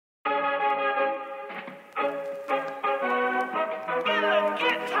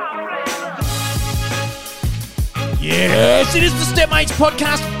Yes, it is the Stepmates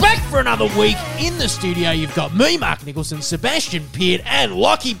podcast, back for another week. In the studio, you've got me, Mark Nicholson, Sebastian Peart, and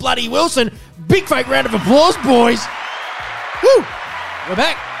Lockie Bloody Wilson. Big fake round of applause, boys. Woo! We're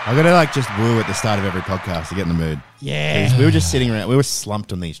back. I'm going to just woo at the start of every podcast to get in the mood. Yeah. 'Cause we were just sitting around, we were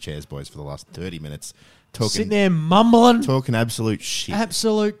slumped on these chairs, boys, for the last 30 minutes. Sitting there mumbling. Talking absolute shit.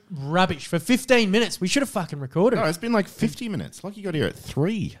 Absolute rubbish for 15 minutes. We should have fucking recorded No, it. it's been like 50 minutes. Like you got here at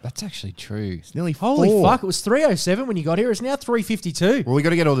 3. That's actually true. It's nearly Holy 4. fuck, it was 3:07 when you got here. It's now 3:52. Well, we got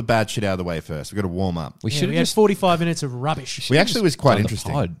to get all the bad shit out of the way first. We got to warm up. We Yeah, should we have had just 45 minutes of rubbish. We actually was quite done the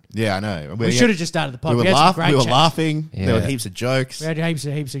interesting. pod. Yeah, I know. We should have just started the pod. We were, had some great we were chats. laughing. Yeah. There were heaps of jokes. We had heaps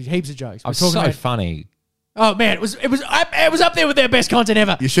of jokes. It We're was talking so about, funny. oh man, it was up there with their best content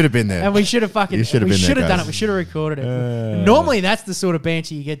ever. You should have been there. And we should have fucking. You should have we been there, should have done guys. it. We should have recorded it. Normally, that's the sort of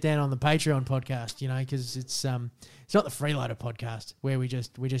banter you get down on the Patreon podcast, you know, because it's not the Freeloader podcast where we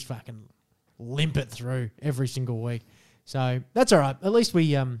just fucking limp it through every single week. So that's all right. At least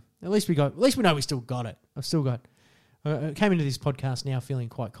we know we still got it. I've still got. I came into this podcast now feeling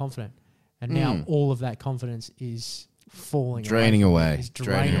quite confident, and now all of that confidence is falling, Draining away. It's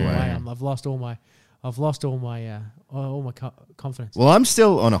draining away. I've lost all my confidence. Well, I'm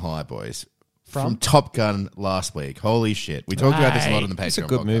still on a high, boys. From? Top Gun last week. Holy shit. We talked about this a lot on the Patreon It's a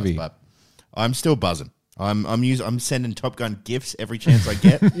good podcast, movie. but I'm still buzzing. I'm sending Top Gun gifts every chance I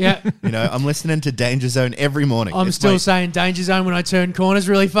get. Yeah. You know, I'm listening to Danger Zone every morning. I'm It's still my- saying Danger Zone when I turn corners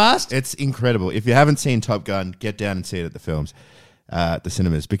really fast. It's incredible. If you haven't seen Top Gun, get down and see it at the films, the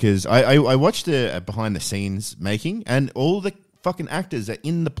cinemas, because I watched the behind the scenes making, and all the fucking actors are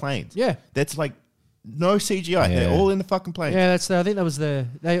in the planes. Yeah. That's like no CGI. Yeah. They're all in the fucking planes. Yeah, I think that was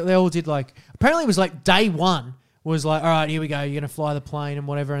they all did like, apparently it was like day one was like, all right, here we go, you're going to fly the plane and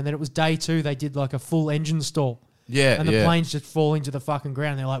whatever. And then it was day two, they did like a full engine stall. Yeah, And the yeah. planes just fall into the fucking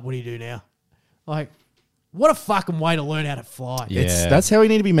ground. They're like, what do you do now? Like, what a fucking way to learn how to fly. Yeah. That's how we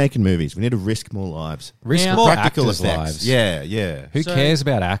need to be making movies. We need to risk more lives. Risk Now- more Practical actors' effects. lives. Yeah. Who So- cares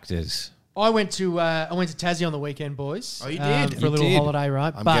about actors? I went to Tassie on the weekend, boys. Oh, you did? For a You little did. holiday,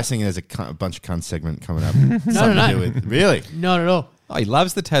 right? I'm But guessing there's a bunch of cunt segment coming up. Something no. to do with really. not at all. Oh, he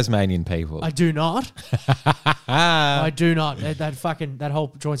loves the Tasmanian people. I do not. I do not. That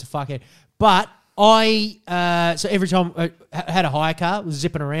whole joint's a fuckhead. But so every time I had a hire car, was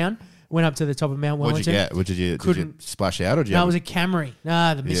zipping around, went up to the top of Mount What'd Wellington. you get? Did you Couldn't- splash out or did you? No, have it was a Camry.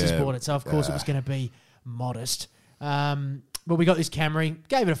 No, the missus Yeah. bought it, so of course it was going to be modest. But we got this Camry,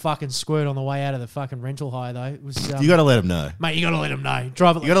 gave it a fucking squirt on the way out of the fucking rental hire though. It was you got to let them know. mate, you got to let them know.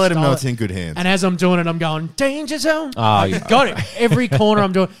 Drive it. You got to let them know it's in good hands. And as I'm doing it, I'm going, danger zone. Oh, Like, got it. Every corner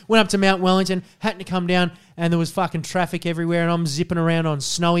I'm doing. Went up to Mount Wellington, had to come down, and there was fucking traffic everywhere, and I'm zipping around on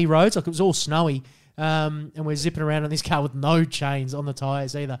snowy roads. Like it was all snowy. And we're zipping around on this car with no chains on the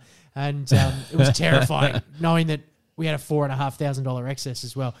tyres either. And it was terrifying knowing that we had a $4,500 excess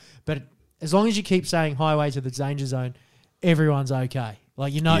as well. But as long as you keep saying highway to the danger zone, everyone's okay.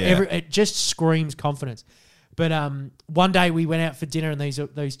 Like, you know, Yeah. it just screams confidence. But one day we went out for dinner and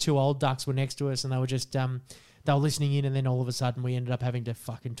those two old ducks were next to us and they were just they were listening in, and then all of a sudden we ended up having to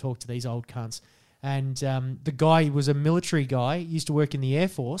fucking talk to these old cunts. And the guy was a military guy, used to work in the Air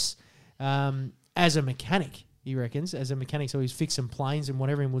Force as a mechanic, he reckons, as a mechanic. So he was fixing planes and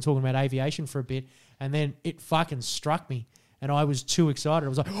whatever, and we were talking about aviation for a bit. And then it fucking struck me and I was too excited. I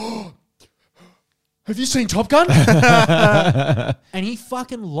was like, oh, have you seen Top Gun? And he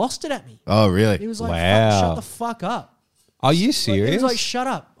fucking lost it at me. Oh, really? He was like, Wow. fuck, shut the fuck up. Are you Like, serious? he was like, shut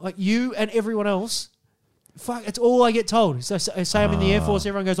up. Like, you and everyone else, fuck, it's all I get told. So say I'm in the Air Force,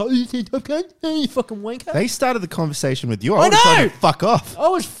 everyone goes, oh, you seen Top Gun? Oh, you fucking wanker. They started the conversation with you. I would've told know! them, fuck off. I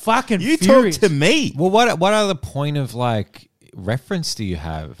was fucking You furious. talk to me. well, what other point of like reference do you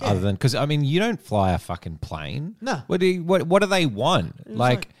have other than, because I mean you don't fly a fucking plane. No. What do they want?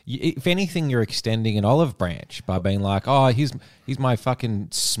 Like, if anything, you're extending an olive branch by being like, oh, here's my fucking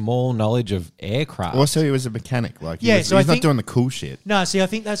small knowledge of aircraft. Also, he was a mechanic. Like, Yeah, he's so I not think- doing the cool shit. No, see, I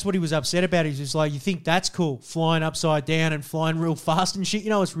think that's what he was upset about. He's just like, you think that's cool, flying upside down and flying real fast and shit. You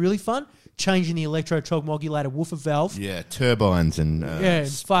know, it's really fun. Changing the electrotogmodulator woofer valve. Yeah, turbines and Yeah,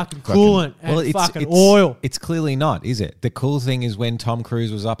 and fucking coolant and Well, fucking oil. It's clearly not, is it? The cool thing is when Tom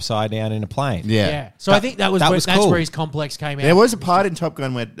Cruise was upside down in a plane. yeah. Yeah. So I think that's cool. where his complex came out. There was a part in Top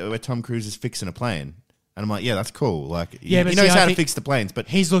Gun where Tom Cruise is fixing a plane, and I'm like, yeah, that's cool. Like, Yeah, he but knows see, I how to think- fix the planes, but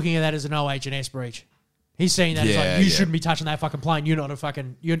He's looking at that as an OH&S breach. He's seeing that as Yeah, like, you yeah. shouldn't be touching that fucking plane. You're not a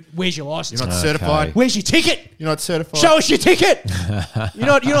fucking. Where's your license? you're not certified. Where's your ticket? You're not certified. Show us your ticket. you're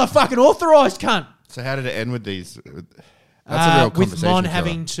not fucking authorised, cunt. So how did it end with these? That's a real With conversation. Mon killer.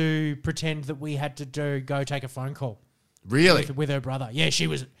 having to pretend that we had to go take a phone call really. with her brother. Yeah, she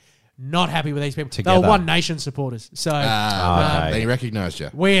was. not happy with these people. They Together. were One Nation supporters. So okay. They recognised you.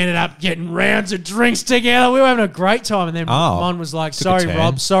 we ended up getting rounds of drinks together. We were having a great time. And then Mon was like, Took a sorry, turn.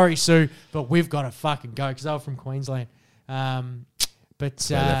 Rob, sorry, Sue, but we've got to fucking go because they were from Queensland. But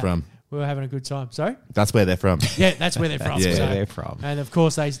Where they're from. we were having a good time. Sorry? That's where they're from. Yeah, that's where they're from. Yeah. So- Where they're from. And of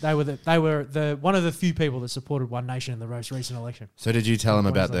course, they were the one of the few people that supported One Nation in the most recent election. So did you tell them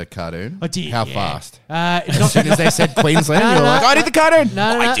about the cartoon? I did. How yeah. fast? It's As not, soon as they said Queensland, No, you were no, like, I did the cartoon.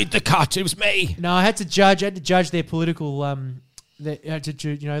 no, no, no. I did the cut. It was me. No, I had to judge their political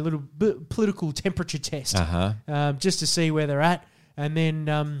little political temperature test, just to see where they're at. And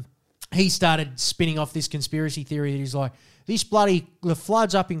then he started spinning off this conspiracy theory that he's like, the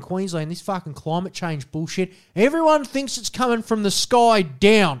floods up in Queensland, this fucking climate change bullshit. Everyone thinks it's coming from the sky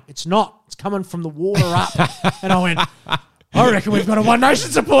down. It's not. It's coming from the water up. And I went, I reckon we've got a One Nation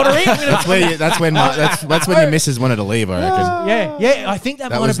supporter here. That's when your missus wanted to leave, I reckon. Yeah. I think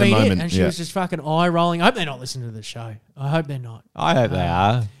that might was have the been moment, it. And she yeah. was just fucking eye rolling. I hope they're not listening to the show. I hope they're not. I hope they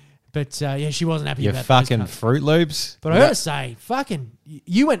are. But she wasn't happy You about fucking those cunts. Fruit Loops. But I gotta say,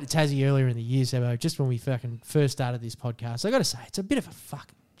 you went to Tassie earlier in the year, Sebo, just when we fucking first started this podcast. I gotta say, it's a bit of a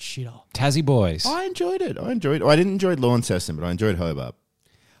fucking shithole. Tassie boys. I enjoyed it. I didn't enjoy Launceston, but I enjoyed Hobart.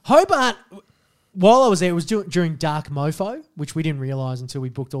 Hobart, while I was there, it was during Dark Mofo, which we didn't realise until we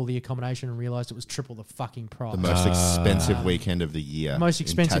booked all the accommodation and realised it was triple the fucking price. The most expensive weekend of the year. Most in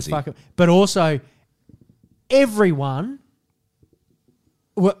expensive Tassie. fucking. But also, everyone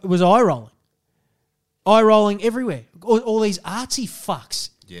was eye rolling. Eye rolling everywhere. All these artsy fucks.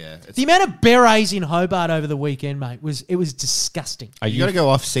 Yeah. The amount of berets in Hobart over the weekend, mate, was disgusting. Are You got to go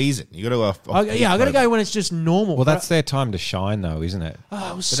off season. You got to go off. I got to go when it's just normal. Well, that's their time to shine, though, isn't it?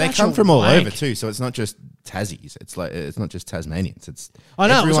 It was But they such come a from all wank. over too, so it's not just Tassies. It's not just Tasmanians. It's I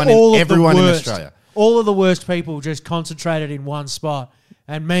know. everyone, it was all of everyone the in worst. Australia. All of the worst people just concentrated in one spot,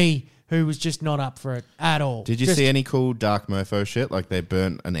 and me, who was just not up for it at all. Did you Just- see any cool dark mofo shit? Like they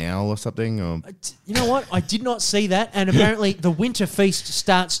burnt an owl or something? Or You know what? I did not see that, and apparently the winter feast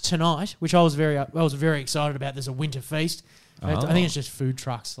starts tonight, which I was very excited about. There's a winter feast. I think it's just food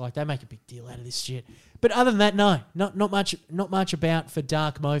trucks. Like they make a big deal out of this shit. But other than that, no, not much about for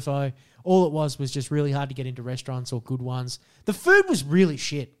Dark Mofo. All it was just really hard to get into restaurants or good ones. The food was really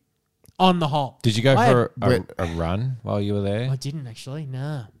shit on the whole. Did you go I for had- a run while you were there? I didn't actually.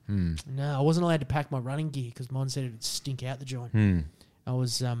 No, no, I wasn't allowed to pack my running gear because Mon said it'd stink out the joint. I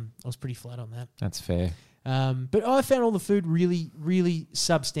was pretty flat on that. That's fair. But I found all the food really, really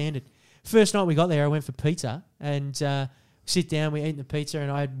substandard. First night we got there, I went for pizza and sit down. We ate the pizza and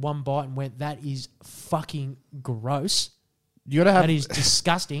I had one bite and went, "That is fucking gross. you got to have That is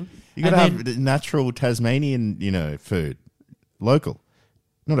disgusting." you got to And have then- natural Tasmanian, food, local,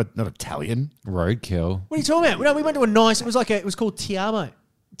 not Italian. Roadkill. What are you talking about? No, we went to a nice. It was called Tiama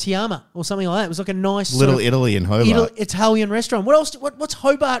or something like that. It was like a nice Little sort of Italy in Hobart. Italian restaurant. What else? What's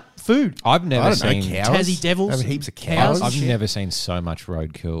Hobart food? I've I never don't know, seen. cows. Tassie Devils Have and heaps of cows cows. and I've shit. never seen so much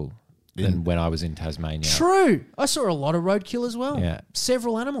roadkill than when I was in Tasmania. True. I saw a lot of roadkill as well. Yeah.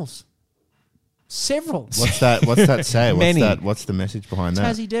 Several animals. Several. What's that say? Many. What's the message behind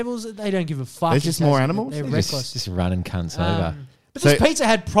that? Tassie Devils, they don't give a fuck. There's in just more Tassie. animals? They're Just- reckless. Just running cunts over. But So- this pizza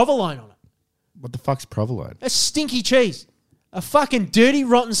had provolone on it. What the fuck's provolone? A stinky cheese. A fucking dirty,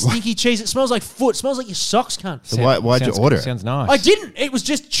 rotten, stinky cheese. It smells like foot. It smells like your socks, cunt. So why'd you order it? Sounds nice. I didn't. It was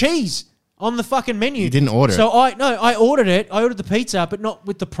just cheese on the fucking menu. You didn't order so I ordered it. I ordered the pizza, but not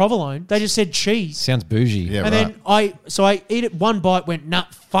with the provolone. They just said cheese. Sounds bougie. Yeah, And right. then I eat it one bite, went, nah,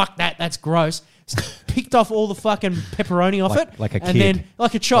 fuck that, that's gross. Picked off all the fucking pepperoni off it. Like a and kid. then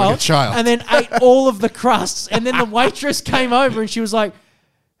like a child. Like a child. And then ate all of the crusts. And then the waitress came over and she was like,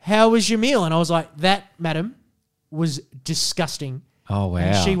 "How was your meal?" And I was like, "That, madam, was disgusting." Oh, wow.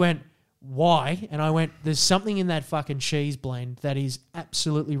 And she went, "Why?" And I went, "There's something in that fucking cheese blend that is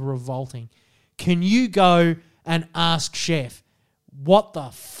absolutely revolting. Can you go and ask chef what the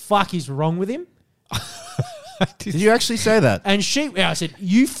fuck is wrong with him?" Did you actually say that? And I said,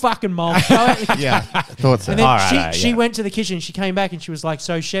 "You fucking mole." Go out in the kitchen. Yeah, I thought so. And then All right, she yeah. went to the kitchen. She came back and she was like,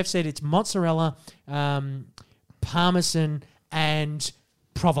 "So chef said it's mozzarella, parmesan, and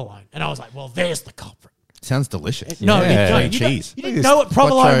provolone." And I was like, "Well, there's the culprit." Sounds delicious. No, Yeah. you cheese. didn't know what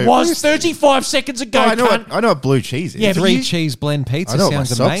provolone Quattro- was 35 seconds ago. I know cunt. what blue cheese is. Yeah, but 3 you- cheese blend pizza I know what my sounds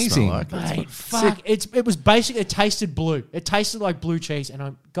socks amazing. smell like. Mate, fuck. It was basically, it tasted blue. It tasted like blue cheese. And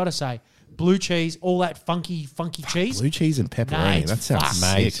I got to say, blue cheese, all that funky cheese. Blue cheese and pepperoni. Nah, that sounds fuck.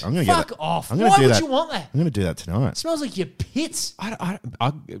 sick. Mate. I'm gonna get Fuck that. off. I'm gonna Why do would that. you want that? I'm gonna do that tonight. It smells like your pits.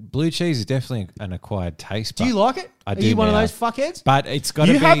 Blue cheese is definitely an acquired taste. Do you like it? I Are do you one of now. those fuckheads? But it's got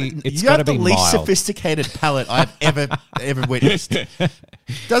to be. It's you got to have the be least mild. sophisticated palate I've ever witnessed.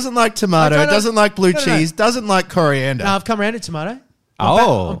 Doesn't like tomato. I don't- Doesn't like blue no, no. cheese. Doesn't like coriander. No, I've come around to tomato.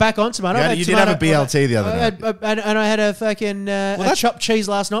 Oh. I'm back on tomato. You I had did have a tomato- BLT the other I night. had- and I had a fucking a chopped cheese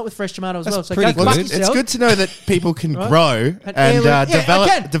last night with fresh tomato as well. So pretty go good. fuck It's It's yourself. good to know that people can Right. grow and heirloom- yeah, I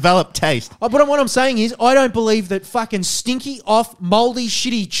can. develop taste. But what I'm saying is, I don't believe that fucking stinky, off, moldy,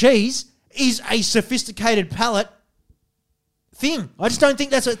 shitty cheese is a sophisticated palate thing. I just don't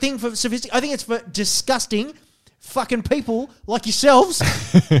think that's a thing for sophisticated. I think it's for disgusting fucking people like yourselves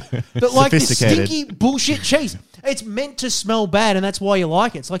that like this Sophisticated. stinky bullshit cheese. It's meant to smell bad, and that's why you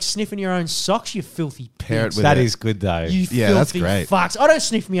like it. It's like sniffing your own socks, you filthy Pair it pigs. with That it. is good though. You Yeah, that's filthy great. fucks. I don't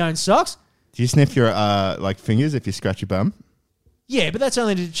sniff my own socks. Do you sniff your like fingers if you scratch your bum? Yeah, but that's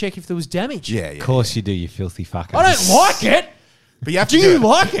only to check if there was damage. Yeah. Of course you do, you filthy fucker. I don't like it. But you have Do to you it.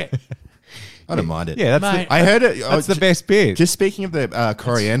 like it? I don't mind it. Yeah, that's Mate, I heard it. that's the best bit. Just speaking of the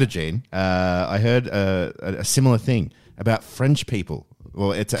coriander gene, I heard a similar thing about French people.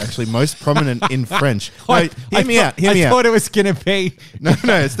 Well, it's actually most prominent in French. No, hear me out. Hear me I out. thought it was going to be. No,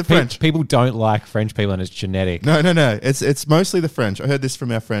 it's the French. People don't like French people, and it's genetic. No. It's mostly the French. I heard this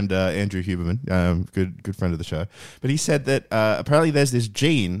from our friend Andrew Huberman, good friend of the show. But he said that apparently there's this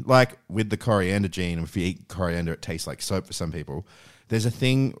gene, like with the coriander gene. If you eat coriander, it tastes like soap for some people. There's a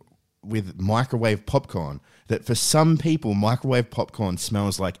thing with microwave popcorn that for some people, microwave popcorn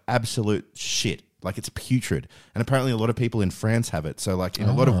smells like absolute shit. Like it's putrid. And apparently a lot of people in France have it. So like in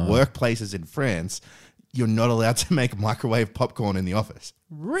a lot of workplaces in France, you're not allowed to make microwave popcorn in the office.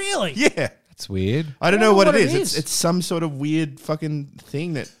 Really? Yeah. That's weird. I don't know what it it is. is. It's some sort of weird fucking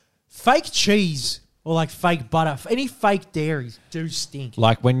thing that. Fake cheese or like fake butter, any fake dairies do stink.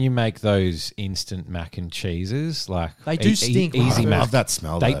 Like when you make those instant mac and cheeses, like They do stink when easy you I mac. love that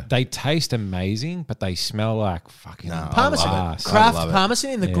smell They though. they taste amazing, but they smell like fucking No, I Parmesan, love it. I Craft love it.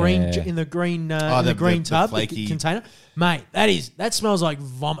 Parmesan in the Yeah. green Oh, in the green the tub, the flaky- container, mate. That smells like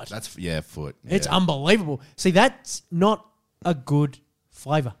vomit. That's foot. It's Yeah. unbelievable. See, that's not a good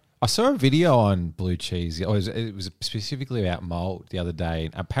flavor. I saw a video on blue cheese. It was specifically about mold the other day.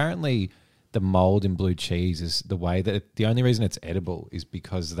 And apparently, the mold in blue cheese is the way that the only reason it's edible is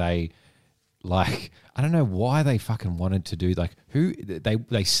because they, like, I don't know why they fucking wanted to do like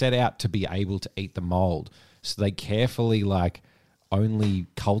they set out to be able to eat the mold, so they carefully like only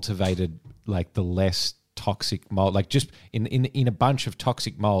cultivated like the less toxic mold, like just in a bunch of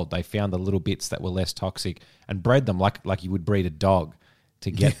toxic mold, they found the little bits that were less toxic and bred them like you would breed a dog to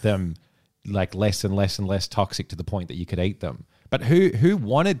get them like less and less and less toxic to the point that you could eat them. But who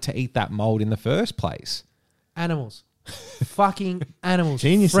wanted to eat that mold in the first place? Animals, fucking animals.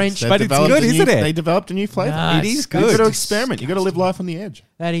 Geniuses. French, They've but it's developed good, a new- isn't it? They developed a new flavor. Nah, It is it's good. You've got to It's experiment. You've got to live life on the edge.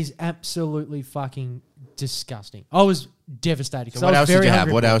 That is absolutely fucking disgusting. I was devastated because So I what was else very did you have?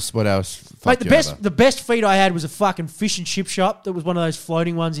 hungry. What else? Mate, fucked the you best over? the best feed I had was a fucking fish and chip shop. That was one of those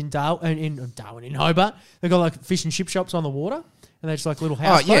floating ones in Darwin, in Hobart. They got like fish and chip shops on the water, and they're just like little Oh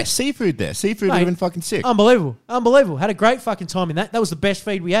house. yeah, boats. seafood there. Seafood would Mate, have been fucking sick. Unbelievable. Had a great fucking time in that. That was the best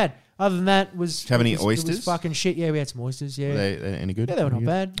feed we had. Other than that, was Did you have any it was oysters? fucking shit. Yeah, we had some oysters. Yeah, Were they any good? yeah, they were not Any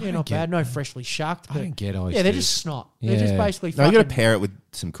good? bad. Yeah, not bad. No freshly shucked. I but- don't get Yeah, they're oysters. just snot. They're just Yeah. basically. No, you got to fucking- pair it with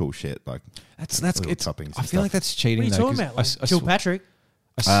some cool shit. Like That's little it's. toppings I and feel like stuff. that's cheating. What are you though, talking 'cause about? Kilpatrick.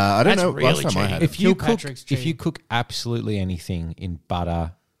 I don't That's know. really Last time I cheating. had if it. you cook Kilpatrick's if you cheating. cook absolutely anything in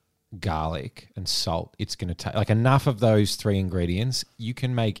butter, garlic, and salt, it's going to taste like enough of those three ingredients. You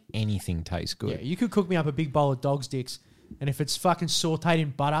can make anything taste good. Yeah, you could cook me up a big bowl of dog's dicks, and if it's fucking sautéed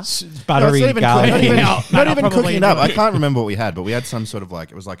in butter, No, it's Buttery not even, garlic. not even, Yeah, not mate, I'll even probably cooking it up. enjoy I can't remember what we had, but we had some sort of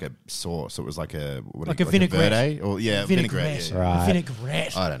like it was like a sauce. It was like a Like a vinaigrette. verde? Or yeah, vinaigrette. Yeah. Right.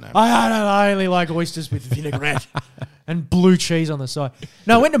 vinaigrette. I don't know. I only like oysters with vinaigrette and blue cheese on the side.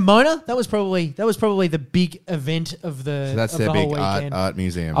 No, I went to Mona. That was probably the big event of the So that's of their the whole big weekend. art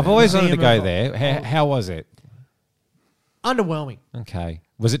museum. I've man. always wanted to Museum go of- there. How was it? Underwhelming. Okay,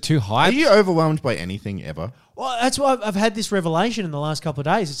 was it too Are hyped? you overwhelmed by anything ever? Well, that's why I've had this revelation in the last couple of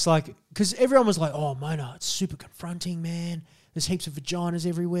days. It's like, because everyone was like, oh, Mona, it's super confronting, man. There's heaps of vaginas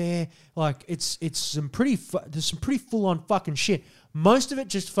everywhere. Like, it's some pretty, there's some pretty full-on fucking shit. Most of it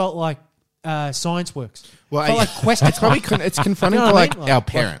just felt like science works. Well, felt like quest it's probably it's confronting You know for what I like mean? our Like-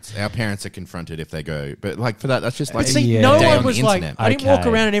 parents. Our parents are confronted if they go, but like for that, that's just like But see, Yeah. no day one on was the like, internet. I didn't walk Okay.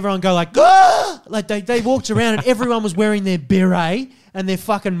 around and everyone go like, ah! Like they walked around and everyone was wearing their beret and their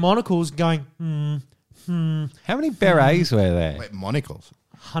fucking monocles going, How many berets were there? Wait, monocles.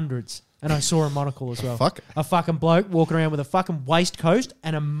 hundreds. and I saw a monocle as well. Fuck. A fucking bloke walking around with a fucking waistcoat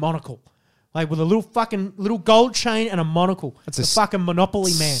and a monocle. Like with a little gold chain and a monocle. That's a fucking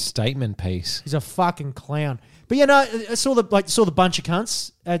Monopoly man. Statement piece. He's a fucking clown. But yeah, no, I saw the bunch of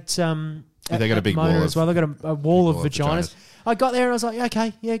cunts at They got a big Mona wall as of- well. They got a wall of wall of vaginas. vaginas. I got there and I was like, yeah,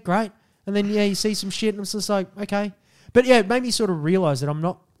 okay, yeah, great. And then you see some shit and I'm just like, okay. But yeah, it made me sort of realise that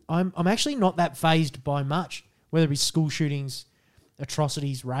I'm actually not that phased by much, whether it be school shootings,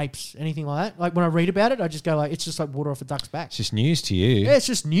 atrocities, rapes, anything like that. Like when I read about it, I just go like, it's just like water off a duck's back. It's just news to you. Yeah, it's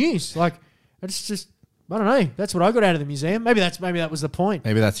just news. Like it's just I don't know. That's what I got out of the museum. Maybe that was the point,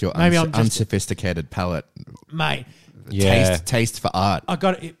 Maybe that's your Maybe I'm just- unsophisticated palate. mate. Yeah. Taste for art. I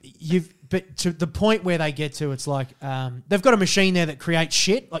got it. But to the point where they get to, it's like they've got a machine there that creates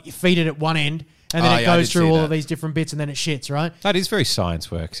shit. Like you feed it at one end, and then Oh, it yeah, I goes did through see all that. of these different bits, and then it shits. Right? That is very science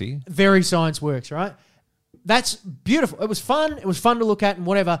worksy. Very science works. Right? That's beautiful. It was fun. It was fun to look at and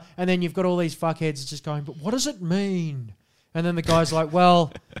whatever. And then you've got all these fuckheads just going, but what does it mean? And then the guy's like,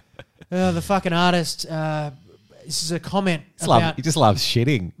 well, the fucking artist. This is a comment about He just loves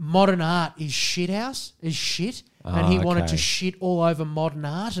shitting. modern art is shit house, is shit. And he wanted to okay. shit all over modern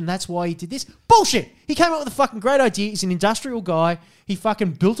art, and that's why he did this. Bullshit! He came up with a fucking great idea. He's an industrial guy. He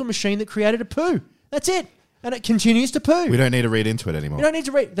fucking built a machine that created a poo. That's it. And it continues to poo. We don't need to read into it anymore. You don't need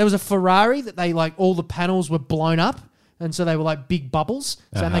to read. There was a Ferrari that they like, all the panels were blown up, and so they were like big bubbles.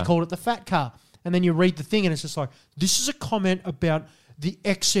 So and they called it the fat car. And then you read the thing, and it's just like, this is a comment about the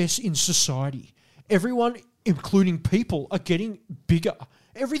excess in society. Everyone, including people, are getting bigger.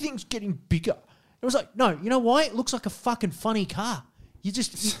 Everything's getting bigger. It was like, no, you know why? It looks like a fucking funny car.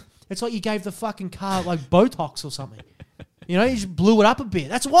 It's like you gave the fucking car like Botox or something. You know, you just blew it up a bit.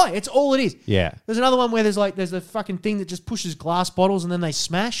 That's why. It's all it is. Yeah. There's another one where there's a fucking thing that just pushes glass bottles and then they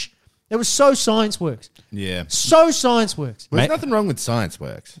smash. It was so science works. Yeah. So science works. Well, there's Mate- nothing wrong with science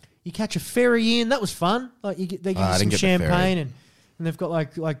works. You catch a ferry in. That was fun. Like they give I you some didn't get the ferry. champagne and they've got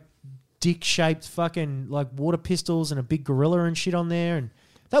like dick shaped fucking like water pistols and a big gorilla and shit on there, and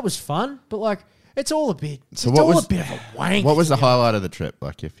that was fun. But like it's all a bit. So it's what all was- a bit of a wank. What was the to be honest. highlight of the trip?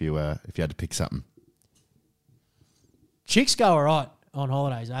 Like if you had to pick something, Chicks go alright on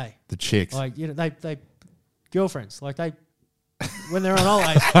holidays, eh? the chicks. Like they girlfriends. Like they when they're on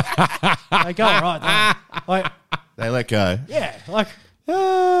holidays, they go alright. Don't they? Like They let go. yeah, like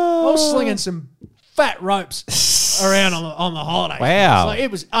I was slinging some fat ropes around on the holidays. Wow. Like,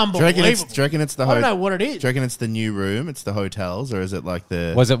 it was Do you unbelievable. reckon it's the I don't know hotel? what it Do is. you reckon it's the new room? It's the hotels, or is it like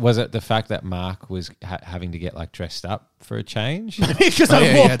the? Was it the fact that Mark was having to get like dressed up for a change? Because Oh, I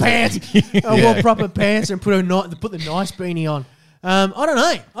yeah, wore yeah, pants. I wore proper pants and put the nice beanie on. I don't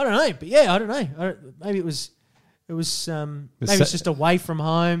know. But yeah, I don't know. Maybe it was maybe it's just away from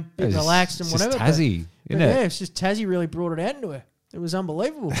home, bit It's relaxed and just whatever. Tassie, but isn't it? yeah, it's just Tassie really brought it out into her. It was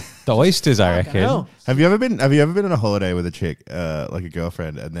unbelievable. The oysters, I Fucking reckon. hell. Have you ever been on a holiday with a chick, like a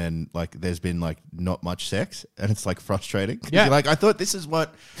girlfriend, and then like there's been like not much sex, and it's like frustrating? 'Cause Yeah. You're like, I thought this is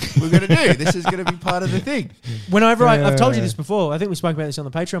what we're gonna do. This is gonna be part of the thing. Whenever I've told you this before, I think we spoke about this on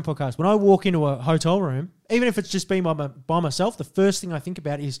the Patreon podcast. When I walk into a hotel room, even if it's just being by myself, the first thing I think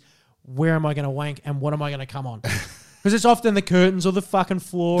about is where am I going to wank and what am I going to come on? Because it's often the curtains or the fucking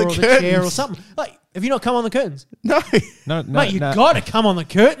floor The or the chair or curtains. something. Like, have you not come on the curtains? No, No, Mate, you got to come on the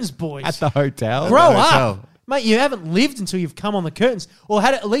curtains, boys. at the hotel. Grow the up. hotel. Mate, you haven't lived until you've come on the curtains or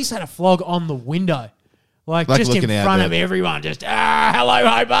at least had a flog on the window. Like just in looking out front there. of everyone. Just, hello,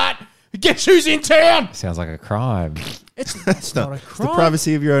 Hobart. Guess who's in town? Sounds like a crime. It's not a it's the crime.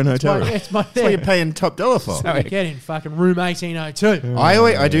 privacy of your own hotel room. It's my That's what you're paying top dollar for. You get in fucking room 1802.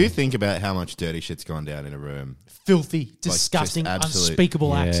 I do think about how much dirty shit's gone down in a room. Filthy, disgusting, absolute-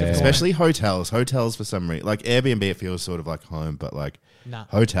 unspeakable acts of Yeah. violence. Especially hotels for some reason. Like Airbnb, it feels sort of like home, but like Nah.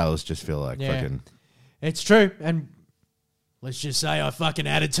 hotels just feel like Yeah. fucking. It's true. And let's just say I fucking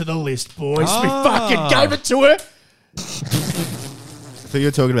added to the list, boys. Ah. We fucking gave it to her. I thought you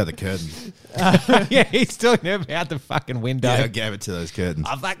were talking about the curtains. Yeah, he's talking about the fucking window. Yeah, I gave it to those curtains.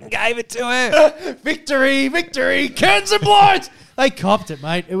 I fucking gave it to her. Victory, curtains and blinds. They copped it,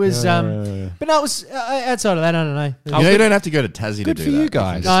 mate. It was, but no, it was outside of that. I don't know. You know, you don't have to go to Tassie Good to for do that. you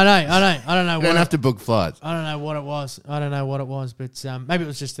guys. I don't know. You don't have to book flights. I don't know what it was, but maybe it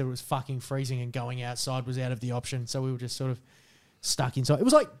was just that it was fucking freezing and going outside was out of the option. So we were just sort of stuck inside. It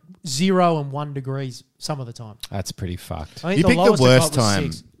was like 0 and 1 degrees some of the time. That's pretty fucked. I think You picked the lowest it worst got was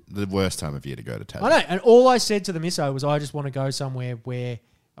time. 6. The worst time of year to go to Tassie. I know. And all I said to the misso was I just want to go somewhere where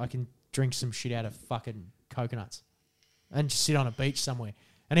I can drink some shit out of fucking coconuts and just sit on a beach somewhere.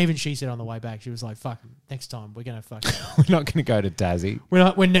 And even she said on the way back, she was like, fuck, next time we're going to fucking... We're not going to go to Tassie.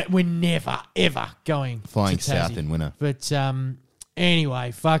 we're never, ever going Flying to south Tassie. in winter. But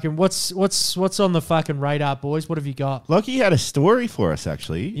Anyway, fucking, what's on the fucking radar, boys? What have you got? Lockie had a story for us,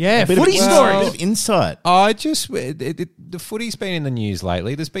 actually. Yeah, A bit footy of, stories. A bit of insight. The footy's been in the news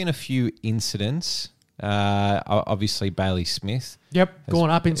lately. There's been a few incidents. Obviously, Bailey Smith. Yep,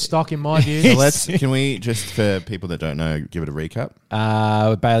 going up in stock in my view. So can we, just for people that don't know, give it a recap?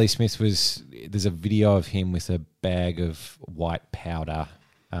 Bailey Smith there's a video of him with a bag of white powder.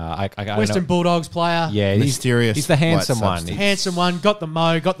 I don't Western know. Bulldogs player. Yeah, Mysterious He's the handsome white one. substance. Handsome one, got the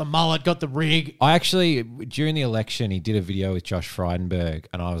mo, got the mullet, got the rig. I actually, during the election, he did a video with Josh Frydenberg,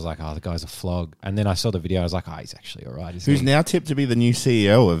 and I was like, oh, the guy's a flog. And then I saw the video, I was like, oh, he's actually all right. Who's now tipped to be the new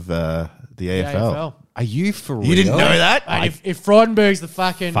CEO of the AFL. Are you for real? You didn't know that? Mate, if Frydenberg's the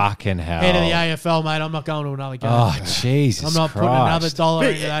fucking Fucking hell. head of the AFL, mate, I'm not going to another game. Oh, Jesus I'm not Christ. putting another dollar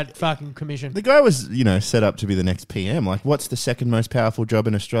But- into that fucking commission. The guy was, set up to be the next PM. Like, what's the second most powerful job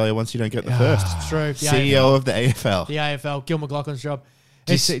in Australia once you don't get the first? It's true. The CEO of the AFL. The AFL, Gil McLaughlin's job.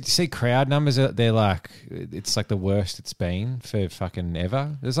 Do you It's- see crowd numbers? They're like, it's like the worst it's been for fucking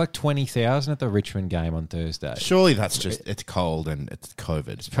ever. There's like 20,000 at the Richmond game on Thursday. Surely that's just, it's cold and it's COVID.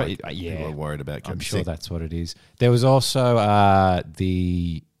 It's probably- probably, yeah. People are worried about I'm getting sure sick. that's what it is. There was also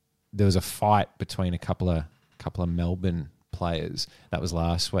there was a fight between a couple of Melbourne players. That was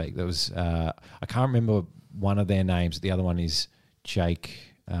last week. There was I can't remember one of their names. The other one is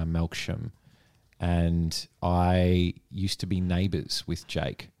Jake Melksham, and I used to be neighbours with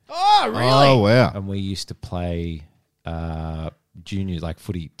Jake. Oh, really? Oh, wow. And we used to play juniors, like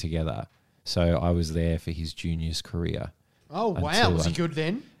footy together. So I was there for his juniors career. Oh, wow. Until, Was he good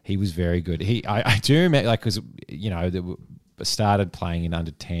then? He was very good. I do remember, like, because, started playing in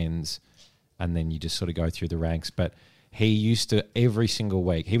under 10s and then you just sort of go through the ranks. But he used to, every single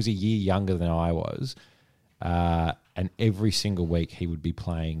week, he was a year younger than I was. And every single week he would be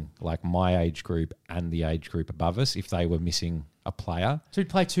playing like my age group and the age group above us if they were missing a player. So he'd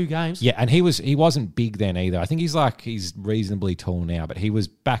play 2 games? Yeah, and he wasn't big then either. I think he's reasonably tall now, but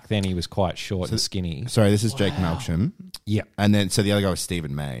back then he was quite short and skinny. Sorry, this is Jake Melksham. Yeah. And then, so the other guy was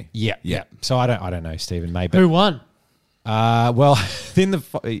Stephen May. Yeah. So I don't know Stephen May, but Who won? well,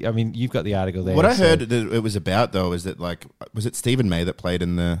 you've got the article there. What I so- heard that it was about, though, is that, like, was it Stephen May that played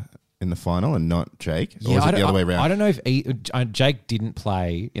in the final and not Jake? Or was it the other way around? I don't know if Jake didn't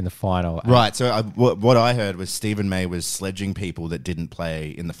play in the final. Right, so what I heard was Stephen May was sledging people that didn't play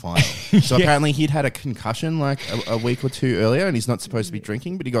in the final. So apparently he'd had a concussion like a week or two earlier, and he's not supposed to be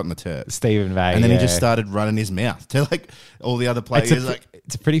drinking, but he got in the turd. Stephen May, And then he just started running his mouth to like all the other players.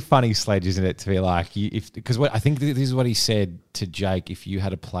 It's a pretty funny sledge, isn't it? To be like, because I think this is what he said to Jake. If you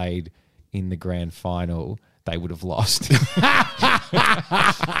had played in the grand final, they would have lost,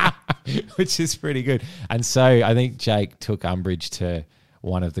 which is pretty good. And so I think Jake took umbrage to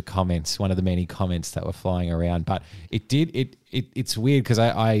one of the many comments that were flying around. But it's weird because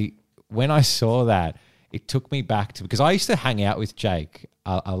I when I saw that, it took me back to, because I used to hang out with Jake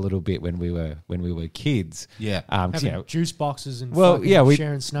a little bit when we were kids. Yeah. 'cause, Having juice boxes and we'd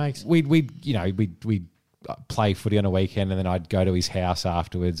sharing snakes. We'd play footy on a weekend, and then I'd go to his house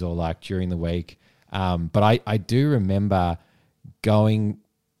afterwards or like during the week. But I do remember going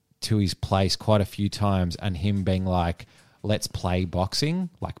to his place quite a few times and him being like, let's play boxing,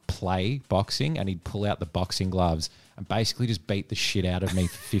 and he'd pull out the boxing gloves and basically just beat the shit out of me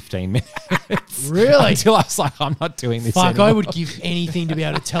for 15 minutes. Really? Until I was like, I'm not doing this Fuck, anymore. I would give anything to be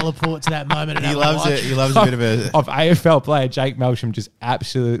able to teleport to that moment. And he have a loves watch. it. He loves a bit of a. Of AFL player Jake Melksham just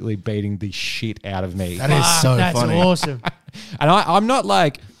absolutely beating the shit out of me. That is Fuck, so that's funny. awesome. And I'm not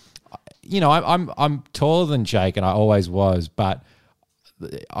like, I'm taller than Jake, and I always was, but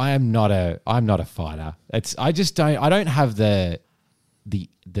I'm not a fighter. I don't have the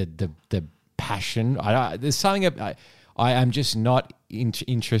passion. There's something I am just not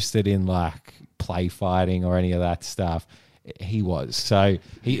interested in like play fighting or any of that stuff. He was so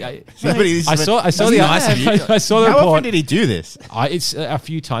he. I saw the I saw the How report. often did he do this? It's a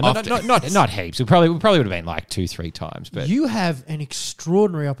few times, not heaps. It probably would have been like 2-3 times, but You have an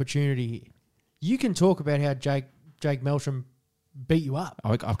extraordinary opportunity here. You can talk about how Jake Melksham beat you up.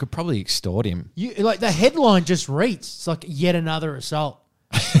 I could probably extort him. You like the headline just reads. It's like yet another assault.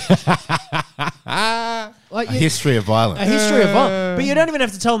 Like A history of a violence. history of violence. But you don't even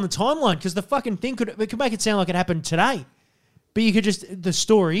have to tell them the timeline because the fucking thing could make it sound like it happened today. But you could just, the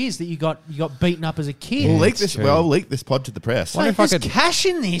story is that you got beaten up as a kid. We'll leak it's this. true. Well, I'll leak this pod to the press. Wonder Mate, if I there's could- cash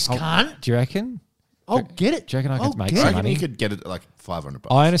in this, cunt. Do you reckon? I'll get it. Do you reckon I could I'll make get some I it. reckon money? you could get it at like $500.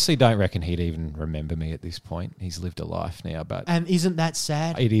 I honestly don't reckon he'd even remember me at this point. He's lived a life now, but And isn't that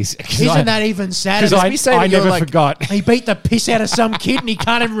sad? it is. Isn't that even sadder? Because me saying I that you're never like- forgot. He beat the piss out of some kid and he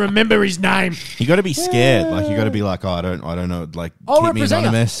can't even remember his name. You got to be scared. Like you got to be like, oh, I don't know. Like I'll keep me represent you.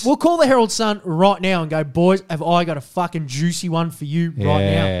 anonymous. We'll call the Herald Sun right now and go, boys, have I got a fucking juicy one for you right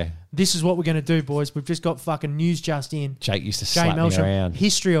Yeah. now? This is what we're going to do, boys. We've just got fucking news just in. Jake used to Jay slap me Melsham, around.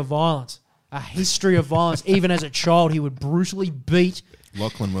 history of violence. A history of violence. Even as a child, he would brutally beat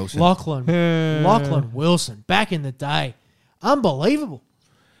Lachlan Wilson. Lachlan Wilson back in the day. Unbelievable.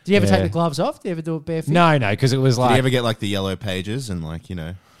 Do you ever Yeah. take the gloves off? Do you ever do it barefoot? No, because it was Did like you ever get like the yellow pages and like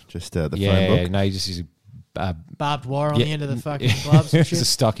just the phone yeah, book? no, you just use Barbed wire on Yeah. the end of the fucking gloves and it's a shit.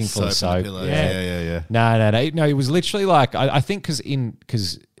 stocking full of Soap and soap. pillows. Yeah. Yeah. No. It was literally like I think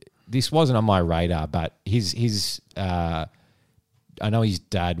because this wasn't on my radar, but his I know his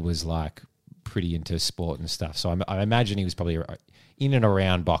dad was like pretty into sport and stuff, so I imagine he was probably in and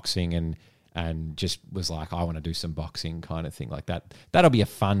around boxing and just was like, I want to do some boxing kind of thing like that. That'll be a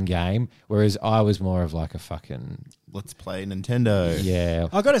fun game. Whereas I was more of like a fucking Let's play Nintendo. yeah.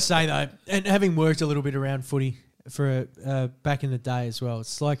 I got to say though, and having worked a little bit around footy for back in the day as well,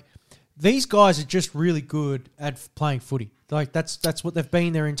 it's like these guys are just really good at playing footy. Like that's what they've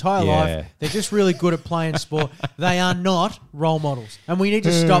been their entire Yeah. life. They're just really good at playing sport. They are not role models, and we need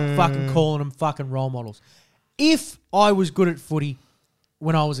to stop fucking calling them fucking role models. If I was good at footy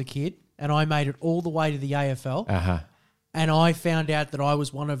when I was a kid and I made it all the way to the AFL, and I found out that I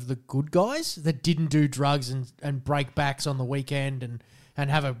was one of the good guys that didn't do drugs and break backs on the weekend and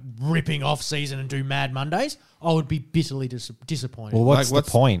have a ripping off season and do Mad Mondays, I would be bitterly disappointed. Well, what's Like,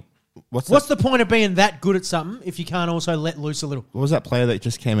 the point? What's the point of being that good at something if you can't also let loose a little? what was that player that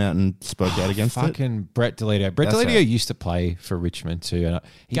just came out and spoke out against it? Fucking Brett Delito. Brett That's Delito right. used to play for Richmond too. And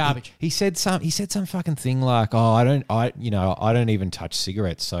Garbage. He said some fucking thing like, "Oh, I don't even touch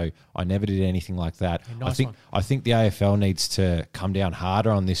cigarettes, so I never did anything like that." Yeah, nice one. I think the AFL needs to come down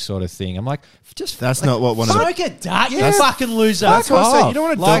harder on this sort of thing. I'm like, That's not what one of the. Smoke a dart, you Yeah. fucking loser. Fuck That's what I said. off. You don't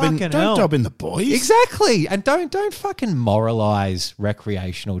want to Like, dub in. fucking hell. Don't dub in the boys. exactly, and don't fucking moralize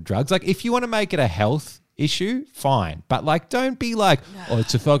recreational drugs. Like, if you want to make it a health issue, fine, but like, don't be like, oh,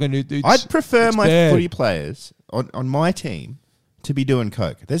 it's a fucking. I'd prefer it's my bad. footy players on my team to be doing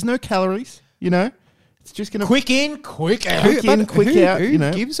coke. There's no calories. It's just gonna Quick in, quick out. Quick in, quick out. Who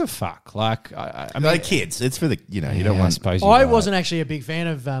Who gives a fuck? Like, I mean, like kids. It's for the you don't I want. suppose I you're right. wasn't actually a big fan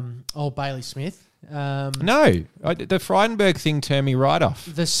of old Bailey Smith. No, the Frydenberg thing turned me right off.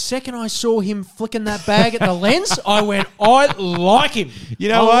 The second I saw him flicking that bag at the lens, I went, I like him. You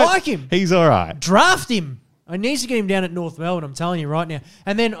know I what? like him. He's all right. Draft him. I need to get him down at North Melbourne, I'm telling you right now.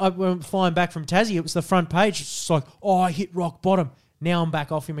 And then when I'm flying back from Tassie, it was the front page. It's just like, oh, I hit rock bottom. Now I'm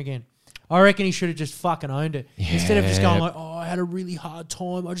back off him again. I reckon he should have just fucking owned it. Instead of just going like, oh, I had a really hard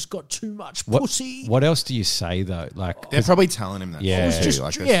time. I just got too much pussy. What else do you say though? Like, They're probably telling him that. Yeah. It was Yeah, just,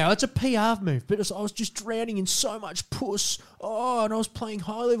 like this. yeah, it's a PR move, but I was just drowning in so much puss. Oh, and I was playing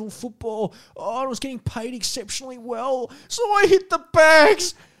high level football. Oh, and I was getting paid exceptionally well. So I hit the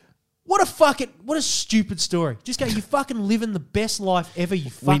bags. What a stupid story. Just go, you fucking living the best life ever, you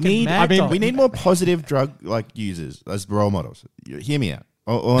fucking mad dog. we need more positive drug users as role models. Hear me out.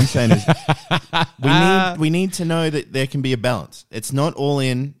 All I'm saying is we need to know that there can be a balance. It's not all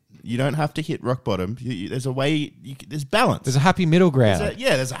in. You don't have to hit rock bottom. There's a way. There's balance. there's a happy middle ground.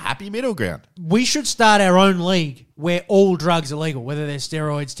 There's a happy middle ground. We should start our own league where all drugs are legal, whether they're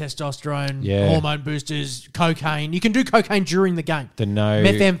steroids, testosterone, Yeah. hormone boosters, cocaine. You can do cocaine during the game. The no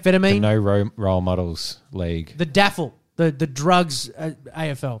Methamphetamine. the no role models league. The DAFL, the drugs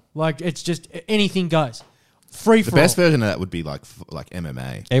AFL. Like, it's just anything goes. Free for The best all. version of that would be like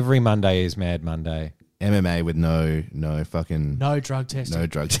MMA. Every Monday is Mad Monday. MMA with no fucking No drug testing. no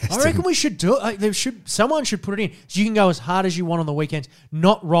drug testing. I reckon we should do it. Someone should put it in. So you can go as hard as you want on the weekends.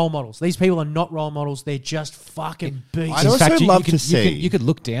 Not role models. These people are not role models. They're just fucking beasts. I'd also love to see. You could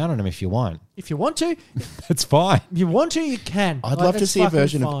look down on them if you want. If you want to, That's fine. you want to, you can. I'd Like, love to that's see a fucking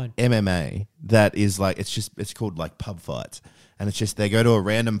version fine. of MMA that is like it's called like pub fights, and it's just they go to a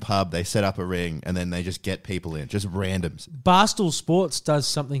random pub, they set up a ring, and then they just get people in, just randoms. Barstool Sports does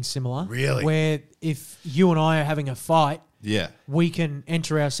something similar. Really? Where if you and I are having a fight, Yeah. we can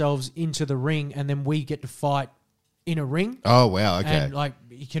enter ourselves into the ring and then we get to fight in a ring. Oh wow. Okay. And like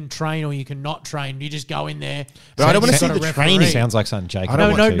you can train or you can not train. You just go in there. But I don't want to You've see got a the referee. training. Sounds like something Jake. I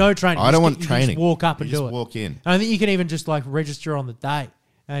don't would No, do. no training. I You don't just want get- you training. just walk up You and just do it. walk in. And I think you can even just like register on the day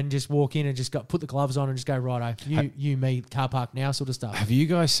and just walk in and just put the gloves on and just go, righto, you, me, car park now sort of stuff. Have you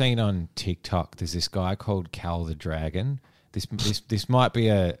guys seen on TikTok? There's this guy called Cal the Dragon. This might be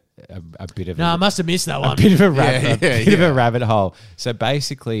a a bit of No, I must have missed that a one. bit of a rabbit, Yeah, a bit of yeah. a rabbit hole. So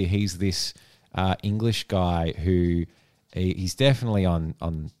basically, he's this English guy who he's definitely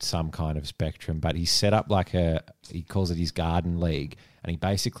on some kind of spectrum, but he's set up like he calls it his garden league, and he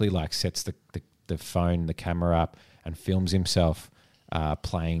basically like sets the phone, the camera up, and films himself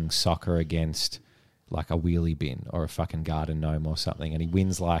playing soccer against like a wheelie bin or a fucking garden gnome or something, and he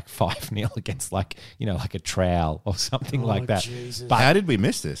wins like 5-0 against like a trowel or something like that. Jesus. But How did we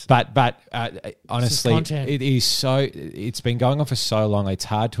miss this? but honestly, content. it is so. It's been going on for so long. It's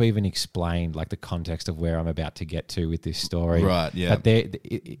hard to even explain like the context of where I'm about to get to with this story. Right, yeah. But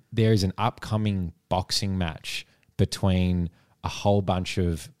there is an upcoming boxing match between a whole bunch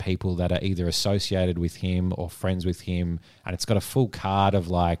of people that are either associated with him or friends with him, and it's got a full card of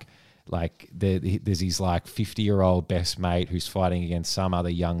like there's his like 50-year-old best mate who's fighting against some other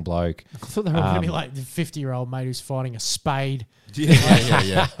young bloke. I thought they were going to be like the 50-year-old mate who's fighting a spade.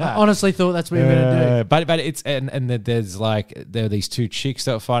 Yeah. I honestly thought that's what we were going to do. But it's and there's like there are these two chicks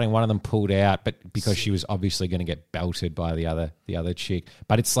that were fighting. One of them pulled out, but because she was obviously going to get belted by the other chick.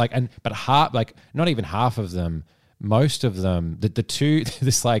 But it's like but half, like not even half of them. Most of them, the two,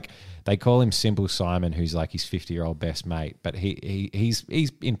 this like they call him Simple Simon, who's like his 50-year-old best mate, but he's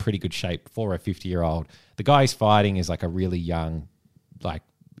in pretty good shape for a 50-year-old. The guy he's fighting is like a really young, like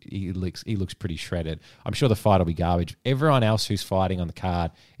he looks pretty shredded. I'm sure the fight will be garbage. Everyone else who's fighting on the card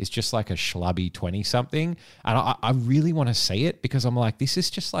is just like a schlubby 20-something, and I really want to see it because I'm like, this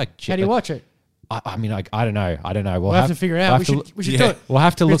is just like. How do you watch it? I mean, I don't know. We'll have to figure it out. We should do it. We'll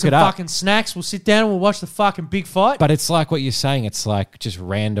have to Get look some it up. fucking snacks. We'll sit down and we'll watch the fucking big fight. But it's like what you're saying. It's like just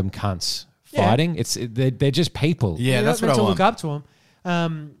random cunts Yeah. fighting. They're just people. Yeah, You're that's not what meant I to want. look up to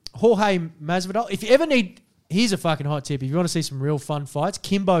him. Jorge Masvidal. If you ever need, here's a fucking hot tip. If you want to see some real fun fights,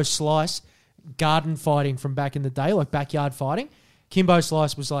 Kimbo Slice, garden fighting from back in the day, like backyard fighting. Kimbo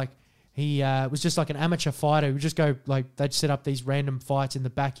Slice was like, he was just like an amateur fighter who would just go, like, they'd set up these random fights in the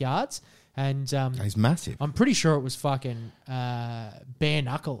backyards. And He's massive. I'm pretty sure it was fucking bare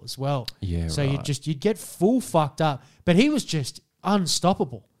knuckle as well. Yeah, So right. you'd get full fucked up. But he was just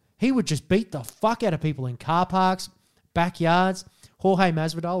unstoppable. He would just beat the fuck out of people in car parks, backyards. Jorge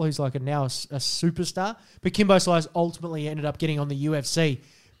Masvidal, who's like now a superstar. But Kimbo Slice ultimately ended up getting on the UFC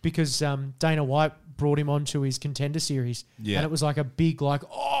because Dana White brought him onto his Contender Series. Yeah. And it was like a big like,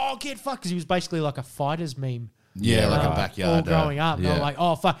 oh, get fucked, because he was basically like a fighter's meme. Yeah, like a all backyard. growing up. And Yeah. I'm like,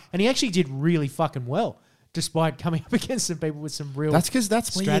 oh, fuck. And he actually did really fucking well, despite coming up against some people with some real That's because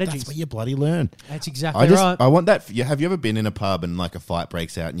that's strategies. where you bloody learn. That's exactly right. I want that. Have you ever been in a pub and like a fight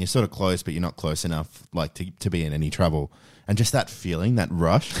breaks out and you're sort of close, but you're not close enough like to be in any trouble? And just that feeling, that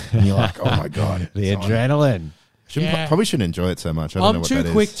rush, and you're like, oh my God. The it's on. adrenaline. Yeah. Probably shouldn't enjoy it so much. I don't know I'm what too that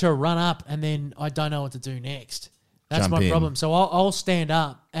is. quick to run up and then I don't know what to do next. That's Jump my in. problem. So I'll stand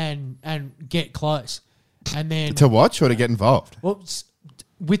up and get close. And then, To watch or to get involved?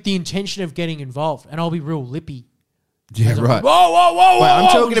 with the intention of getting involved. And I'll be real lippy. Yeah, As I'm right. like, whoa, whoa, whoa, Wait, whoa, I'm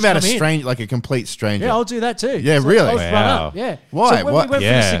whoa, talking just about a come in. stranger, like a complete stranger. Yeah, I'll do that too. Yeah, So really? I'll just run up. Yeah. Why? So when What? we went for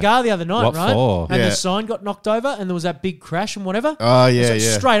Yeah. a cigar the other night, What right? for? And Yeah. the sign got knocked over and there was that big crash and whatever. Oh, yeah, It's like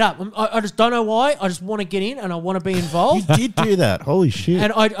yeah. straight up. I just don't know why. I just want to get in and I want to be involved. You did do that. Holy shit.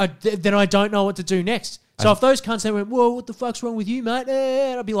 And then I don't know what to do next. So if those cunts they went, whoa, what the fuck's wrong with you, mate?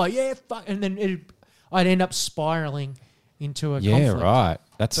 And I'd be like, yeah, fuck. And then I'd end up spiraling into a Yeah, conflict. right.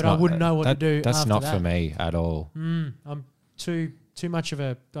 That's But I not, wouldn't know what to do That's after not that. for me at all. I'm too much of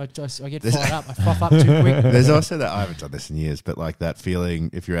a. I get fired up. I puff up too quick. There's also that, I haven't done this in years, but like that feeling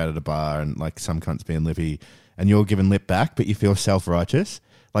if you're out at a bar and like some cunt's being lippy and you're giving lip back, but you feel self-righteous,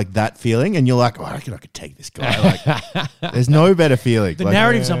 like that feeling, and you're like, oh, I reckon I could take this guy. Like, there's no better feeling. The Like,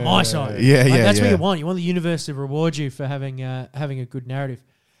 narrative's on my side. Yeah, Like, yeah, that's what yeah. you want. You want the universe to reward you for having a good narrative.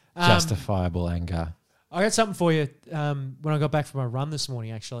 Justifiable anger. I got something for you when I got back from my run this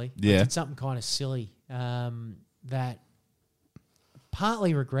morning, actually. Yeah. I did something kind of silly that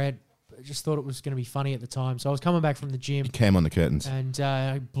partly regret, but I just thought it was going to be funny at the time. So I was coming back from the gym Came on the curtains. and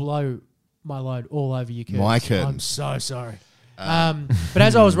I blow my load all over your curtains. My I'm curtains. so sorry. But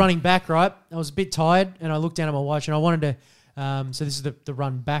as I was running back, right, I was a bit tired and I looked down at my watch and I wanted to, so this is the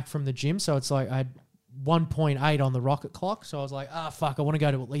run back from the gym. So it's like I had 1.8 on the rocket clock. So I was like, fuck, I want to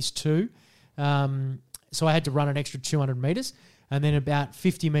go to at least 2. So I had to run an extra 200 meters. And then about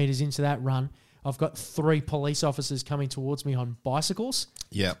 50 meters into that run, I've got 3 police officers coming towards me on bicycles.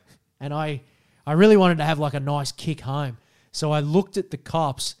 Yep. And I really wanted to have like a nice kick home. So I looked at the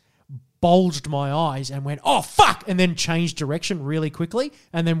cops, bulged my eyes and went, "Oh fuck!" and then changed direction really quickly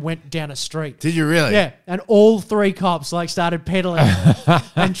and then went down a street. Did you really? Yeah, and all 3 cops like started pedaling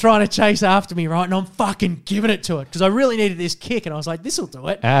and trying to chase after me, right? And I'm fucking giving it to it because I really needed this kick, and I was like, "This will do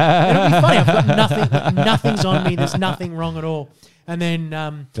it. It'll be funny. I've got nothing. Nothing's on me. There's nothing wrong at all." And then,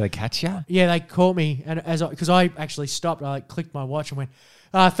 Did they catch you? yeah, they caught me, and because I actually stopped, I like clicked my watch and went,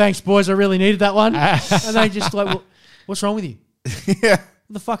 "Thanks, boys. I really needed that one." And they just like, well, "What's wrong with you? Yeah.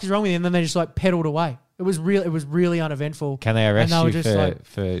 What the fuck is wrong with you?" And then they just like pedaled away. It was really uneventful. Can they arrest And they were you just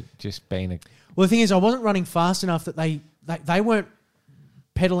for just being a... Well, the thing is, I wasn't running fast enough that they weren't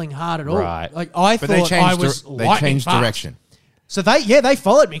pedaling hard at all. Right. Like I But thought I was they lightning changed fast. direction. So they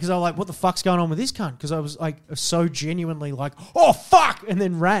followed me because I was like, "What the fuck's going on with this cunt?" Because I was like so genuinely like, "Oh fuck," and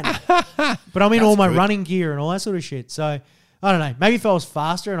then ran. But I'm in all my good. running gear and all that sort of shit. So I don't know. Maybe if I was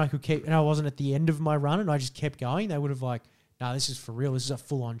faster and I could keep, and I wasn't at the end of my run and I just kept going, they would have like, "No, this is for real. This is a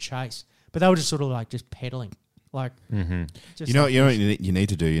full on chase." But they were just sort of like just pedaling, like. Just You know like, what you need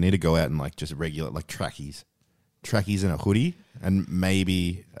to do? You need to go out and like just regular like trackies and a hoodie and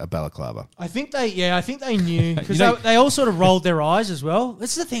maybe a balaclava. I think they knew because You know- they all sort of rolled their eyes as well.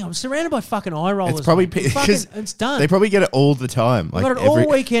 That's the thing. I'm surrounded by fucking eye rollers. It's probably man. because it's done. they probably get it all the time. I Like got it all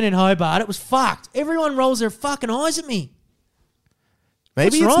weekend in Hobart. It was fucked. Everyone rolls their fucking eyes at me. maybe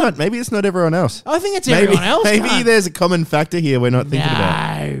What's it's wrong? not. Maybe it's not everyone else. I think it's Maybe, everyone else. maybe cunt. there's a common factor here we're not thinking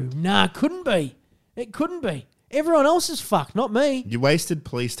about. No, couldn't be. It couldn't be. Everyone else is fucked, not me. You wasted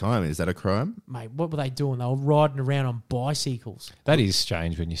police time. Is that a crime? Mate, what were they doing? They were riding around on bicycles. That is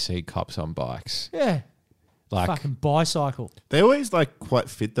strange when you see cops on bikes. Yeah. Like, Fucking bicycle. They're always like quite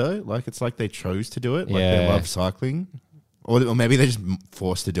fit though. Like it's like they chose to do it. Like they Yeah. love cycling, or maybe they're just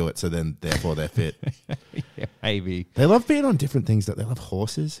forced to do it. So then therefore they're fit. yeah, maybe. They love being on different things. That they love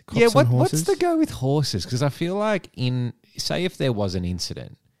horses. Cops Yeah, on what's horses. the go with horses? Because I feel like say if there was an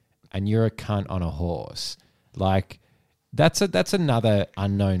incident and you're a cunt on a horse, like that's another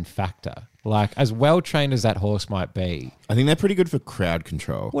unknown factor. Like as well trained as that horse might be, I think they're pretty good for crowd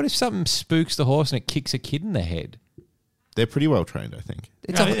control. what if something spooks the horse and it kicks a kid in the head? They're pretty well trained, I think.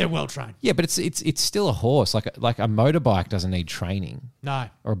 It's No, a, they're well trained. yeah, but it's still a horse. Like a motorbike doesn't need training, No.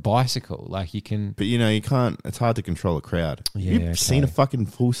 or a bicycle. Like you can. But you know, you can't. It's hard to control a crowd. Yeah, You've okay. seen a fucking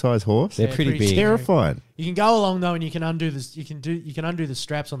full size horse? They're Yeah, pretty pretty big. scary. Terrifying. You can go along though, and you can undo this. You can undo the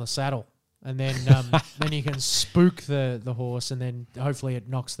straps on the saddle, and then then you can spook the horse, and then hopefully it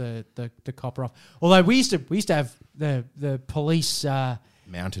knocks the copper off. Although we used to have the police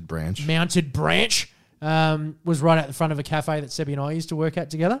Mounted branch. mounted branch was right at the front of a cafe that Sebi and I used to work at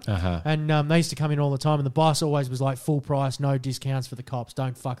together, Uh-huh. and they used to come in all the time. And the boss always was like, "Full price, no discounts for the cops.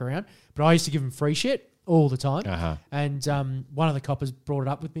 Don't fuck around." But I used to give them free shit all the time. Uh-huh. And one of the coppers brought it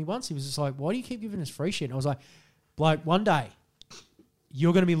up with me once. He was just like, "Why do you keep giving us free shit?" And I was like, one day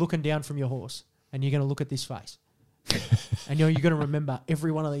you're going to be looking down from your horse and you're going to look at this face. And you're going to remember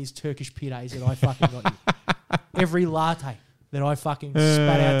every one of these Turkish pides that I fucking got you. Every latte that I fucking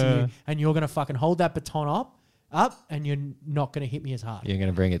spat out to you. And you're going to fucking hold that baton up and you're not going to hit me as hard. You're going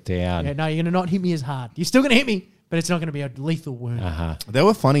to bring it down. Yeah, no, you're going to not hit me as hard. You're still going to hit me, but it's not going to be a lethal wound. Uh-huh. They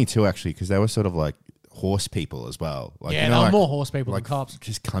were funny too, actually, because they were sort of like horse people as well. Like, Yeah, you know, there were like- more horse people like than cops.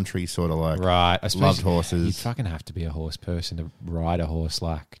 just country sort of like Right. I suppose loved horses. You'd fucking have to be a horse person to ride a horse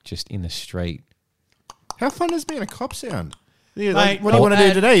like just in the street. How fun does being a cop sound? Yeah, Mate, like, what do you want to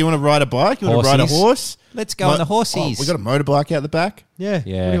do today? You want to ride a bike? You want to ride a Horsies. horse? Let's go on the Oh, horsies. we got a motorbike out the back. Yeah.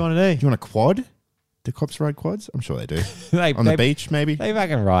 Yeah. What do you want to Do do? you want a quad? Do cops ride quads? I'm sure they do. They- On the they- beach, maybe. They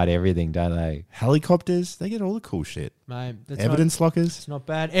fucking ride everything, don't they? Helicopters. They get all the cool shit. Mate, that's Evidence lockers. It's not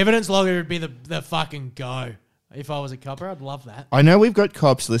bad. Evidence logger would be the fucking go. If I was a copper, I'd love that. I know we've got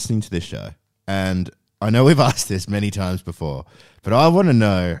cops listening to this show, and I know we've asked this many times before, but I want to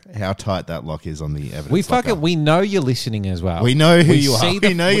know how tight that lock is on the evidence locker. We know you're listening as well. We know who you are. see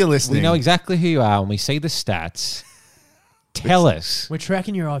We know you're listening. We know exactly who you are, and we see the stats. Tell us. We're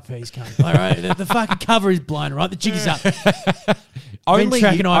tracking your IPs, cunt. All right, the fucking cover is blown, right? The jig is up. Only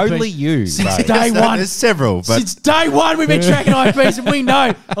tracking you, IPs. only you. Since bro. day one. There's several, but Since day one, we've been tracking IPs, and we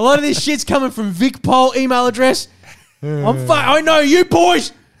know a lot of this shit's coming from Vic Pol email address. I know you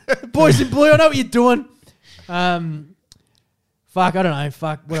boys, boys in blue. I know what you're doing. Fuck, I don't know.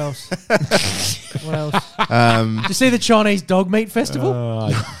 Fuck, what else? What else? Did you see the Chinese dog meat festival?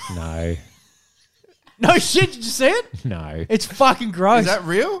 No. No shit, did you see it? No. It's fucking gross. is that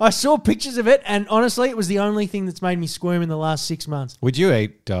real? I saw pictures of it, and honestly, it was the only thing that's made me squirm in the last 6 months. Would you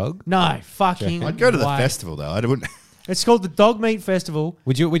eat dog? No, fucking I'd go to the way. festival though. I wouldn't. It's called the Dog Meat Festival.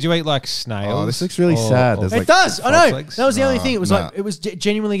 Would you eat like snails? Oh, this looks really sad. There's It like does. I fox know. legs? That was the only thing. It was nah. like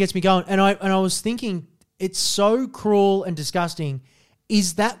genuinely gets me going. And I was thinking, it's so cruel and disgusting.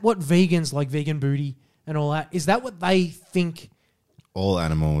 is that what vegans like vegan booty and all that? Is that what they think? All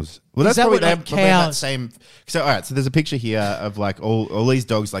animals. Well, Is that's that probably, what, like, probably that cows? same. So, all right. So, there's a picture here of like all these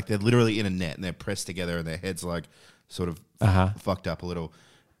dogs, like they're literally in a net and they're pressed together and their heads like sort of fucked up a little.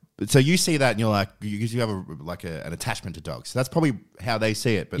 So you see that and you're like, you have an attachment to dogs. So that's probably how they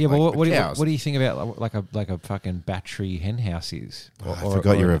see it. But Yeah, like, but with what cows, do you think about like a fucking battery hen house is? I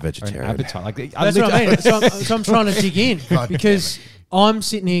forgot you're a vegetarian. Or an appetite. Like That's what I mean. So I'm trying to dig in God because I'm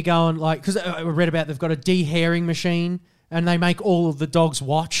sitting here going like, because I read about they've got a de-hairing machine and they make all of the dogs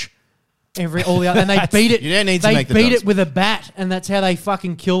watch and they beat it. You don't need to they make the beat dogs. it with a bat and that's how they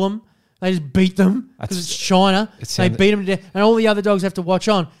fucking kill them. They just beat them because it's China. They beat them to death and all the other dogs have to watch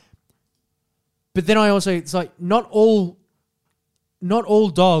on. But then it's like not all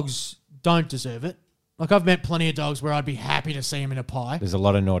dogs don't deserve it. Like I've met plenty of dogs where I'd be happy to see them in a pie. There's a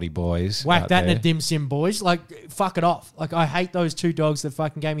lot of naughty boys. Whack out that there. in a dim sim, boys. Like, fuck it off. Like, I hate those two dogs that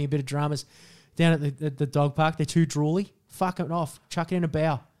fucking gave me a bit of dramas down at the dog park. They're too drooly. Fuck it off. Chuck it in a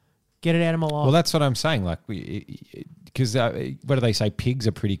bow. Get it out of my life. Well, that's what I'm saying. Like, because what do they say? Pigs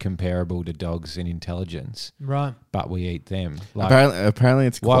are pretty comparable to dogs in intelligence, right. but we eat them. Like, apparently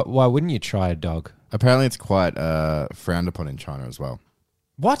it's why wouldn't you try a dog? apparently it's quite frowned upon in China as well.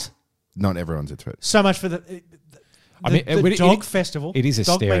 What? Not everyone's into it. So much for the it- dog festival. it is a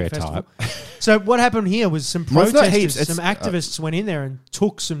dog meat stereotype. festival. So what happened here was some Well, it's not protesters, heaps. some activists went in there and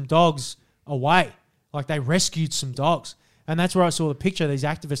took some dogs away. Like they rescued some dogs. And that's where I saw the picture of these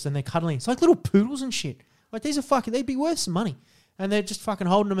activists and they're cuddling. It's like little poodles and shit. Like these are fucking, they'd be worth some money. And they're just fucking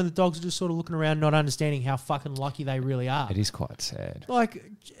holding them and the dogs are just sort of looking around not understanding how fucking lucky they really are. It is quite sad. Like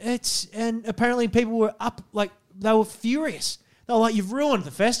and apparently people were up, like they were furious. They were like, you've ruined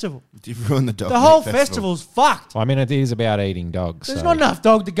the festival. You've ruined the dog. The meat whole festival. festival's fucked. Well, I mean, it is about eating dogs. There's so- not enough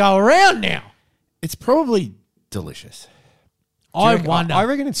dog to go around now. It's probably delicious. I reckon- wonder. I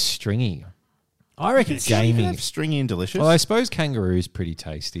reckon it's stringy. I reckon it's You can Gamey. have stringy and delicious. Well, I suppose kangaroo's pretty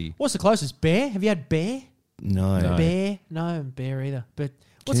tasty. What's the closest? Bear? Have you had bear? no. No. Bear? No, bear either. But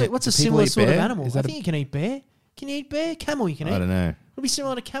Can what's a do people similar eat sort of bear? animal? Is I that think you can eat bear. Can you eat bear? Camel you can eat. I don't know. It'll be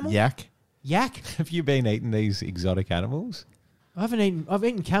similar to camel. Yak. Yak. Have you been eating these exotic animals? I've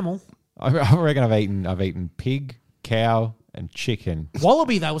eaten camel. I reckon I've eaten pig, cow, and chicken.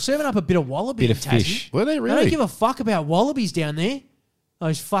 Wallaby though. We're serving up a bit of wallaby Bit in of Tassie. fish. Were they They really? don't give a fuck about wallabies down there.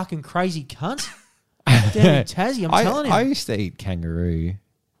 Those fucking crazy cunts. Down in Tassie, I'm telling you. I used to eat kangaroo.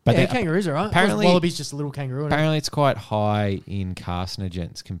 But yeah, they- kangaroos are right. apparently- Wallaby's just a little kangaroo. isn't it? Apparently, it's quite high in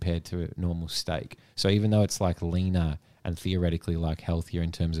carcinogens compared to a normal steak. So even though it's like leaner and theoretically like healthier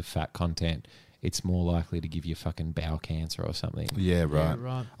in terms of fat content, it's more likely to give you fucking bowel cancer or something. Yeah, right. Yeah,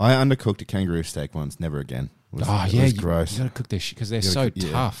 right. I undercooked a kangaroo steak once. Never again. It was, Oh it yeah, was you gross. got to cook their shit because they're You so gotta cook-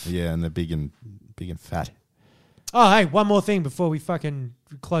 yeah, tough. Yeah, and they're big and fat. Oh, hey, one more thing before we fucking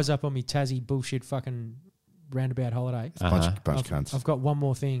close up on me Tassie bullshit fucking roundabout holiday. Bunch of cunts. I've got one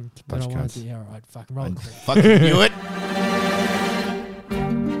more thing that bunch I of wanted cunts. to. Yeah, all right, fucking roll. I the credits. fucking knew it.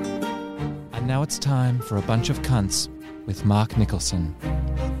 And now it's time for a bunch of cunts with Mark Nicholson.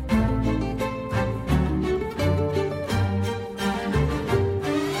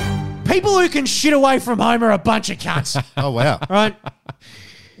 People who can shit away from home are a bunch of cunts, Oh wow, right?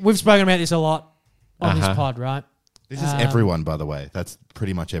 We've spoken about this a lot on this Uh-huh. pod, right? this is everyone, by the way. That's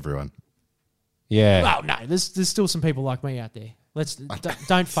pretty much everyone. Yeah. Well, no, there's still some people like me out there.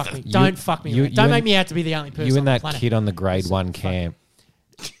 Don't fuck me. You- Don't fuck me. you- around. Don't you make and- me out to be the only person You on and the that planet. kid on the grade one camp.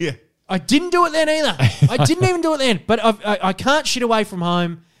 Yeah. I didn't do it then either. I didn't even do it then. But I can't shit away from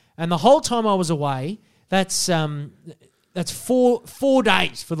home. And the whole time I was away, that's 4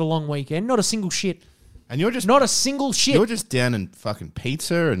 days for the long weekend. Not a single shit. And you're just Not a single shit. you're just down in fucking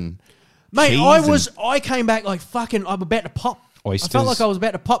pizza and Mate, cheese I came back like fucking, I'm about to pop. Oysters. I felt like I was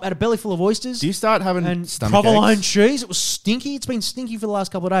about to pop at a belly full of oysters. Do you start having and stomach provolone aches? cheese. It was stinky. It's been stinky for the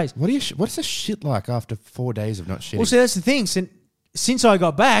last couple of days. What's the shit like after 4 days of not shitting? Well, see, that's the thing. Since I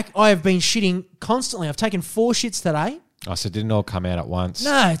got back, I have been shitting constantly. I've taken 4 shits today. Oh, so it didn't all come out at once.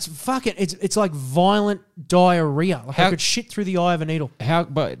 No, it's fucking. It's like violent diarrhea. Like I How- could shit through the eye of a needle.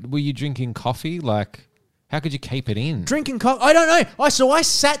 But were you drinking coffee? Like, how could you keep it in? Drinking coffee. I don't know. I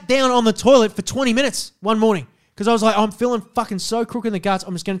sat down on the toilet for 20 minutes one morning because I was like, I'm feeling fucking so crook in the guts.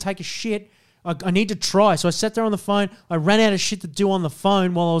 I'm just going to take a shit. I need to try. So I sat there on the phone. I ran out of shit to do on the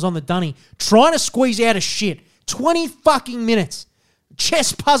phone while I was on the dunny, trying to squeeze out a shit. 20 fucking minutes.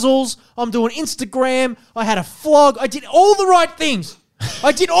 Chess puzzles. I'm doing Instagram. I had a flog. I did all the right things.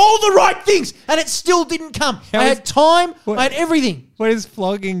 I did all the right things, and it still didn't come. I had time. I had everything. What has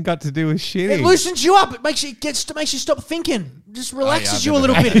flogging got to do with shitting? It loosens you up. It makes you makes you stop thinking. Just relaxes you a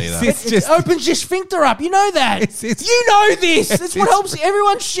little bit. It opens your sphincter up. You know that. You know this. That's what helps.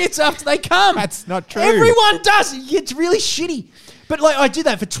 Everyone shits after they come. That's not true. Everyone does. It's really shitty. But like I do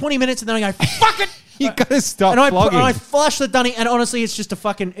that for 20 minutes, and then I go, fuck it. You gotta stop and flogging. I flush the dunny, and honestly, it's just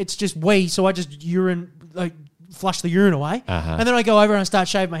it's just wee. So I just flush the urine away, and then I go over and I start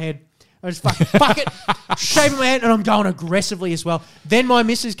shaving my head. I just fuck it, shaving my head, and I'm going aggressively as well. Then my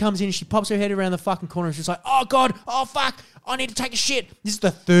missus comes in and she pops her head around the fucking corner and she's like, oh God, oh fuck, I need to take a shit. This is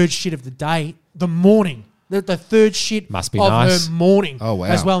the third shit of the day, the morning. The third shit Must be of nice. her morning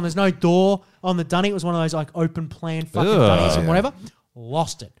as well. And there's no door on the dunny. It was one of those like open plan fucking dunnies and whatever.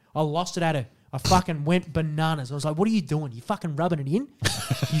 Lost it. I lost it at her. I fucking went bananas. I was like, what are you doing? You fucking rubbing it in?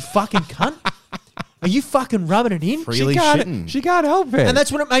 You fucking cunt? Are you fucking rubbing it in? Freely shitting. She can't help it. And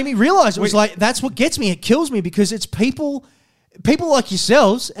that's what it made me realize. It was like, that's what gets me. It kills me because it's people like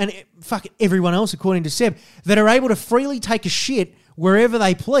yourselves and fucking everyone else, according to Seb, that are able to freely take a shit wherever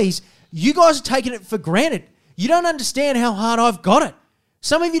they please. You guys are taking it for granted. You don't understand how hard I've got it.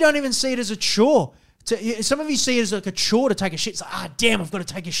 Some of you don't even see it as a chore. Some of you see it as like a chore to take a shit. It's like, damn, I've got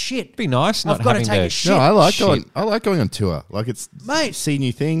to take a shit. It'd be nice not I've got to having take to a shit. No, I like Shit. going on tour. Like it's Mate. see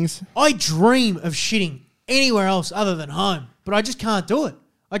new things. I dream of shitting anywhere else other than home, but I just can't do it.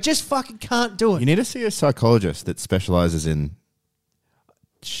 I just fucking can't do it. You need to see a psychologist that specializes in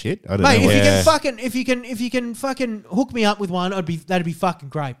shit. I don't Mate, know. if you can fucking hook me up with one, that'd be fucking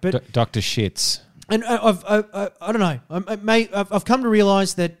great. But Dr. Shits. and I don't know. I've come to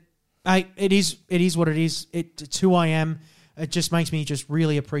realize that it is what it is. It's who I am. It just makes me just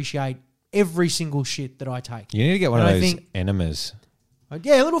really appreciate every single shit that I take. You need to get one of And I those think- enemas.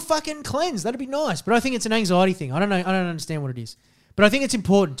 Yeah, a little fucking cleanse. That'd be nice. But I think it's an anxiety thing. I don't know. I don't understand what it is. But I think it's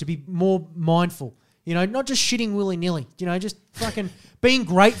important to be more mindful. You know, not just shitting willy-nilly. You know, just fucking being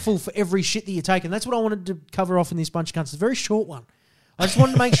grateful for every shit that you take. And that's what I wanted to cover off in this bunch of cunts. It's a very short one. I just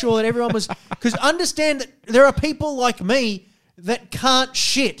wanted to make sure that everyone was... Because understand that there are people like me that can't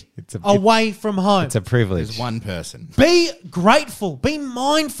shit away from home. It's a privilege. There's one person. Be grateful. Be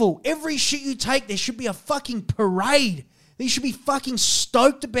mindful. Every shit you take, there should be a fucking parade. You should be fucking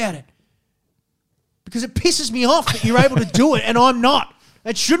stoked about it. Because it pisses me off that you're able to do it and I'm not.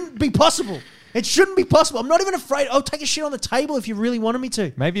 It shouldn't be possible. It shouldn't be possible. I'm not even afraid. I'll take a shit on the table if you really wanted me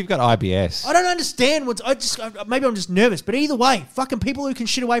to. Maybe you've got IBS. I don't understand maybe I'm just nervous. But either way, fucking people who can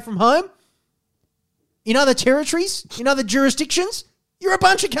shit away from home, in other territories, in other jurisdictions, you're a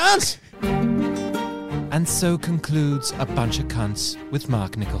bunch of cunts. And so concludes A Bunch of Cunts with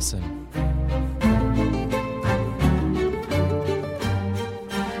Mark Nicholson.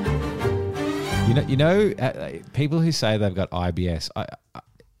 People who say they've got IBS,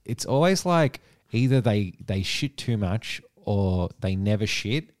 it's always like either they shit too much or they never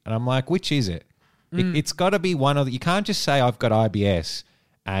shit. And I'm like, which is it? It's got to be one of the... You can't just say I've got IBS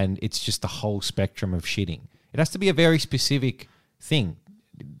and it's just the whole spectrum of shitting. It has to be a very specific thing.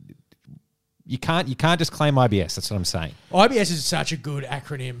 You can't just claim IBS. That's what I'm saying. IBS is such a good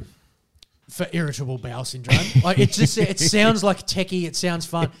acronym for irritable bowel syndrome. Like it sounds like techie. It sounds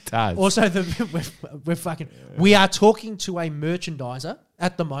fun. It does. Also, we are talking to a merchandiser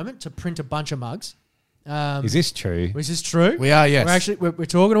at the moment to print a bunch of mugs. Is this true? Is this true? We are, yes. We're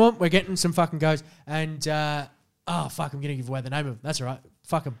talking to them. We're getting some fucking goes. And I'm going to give away the name of them. That's all right.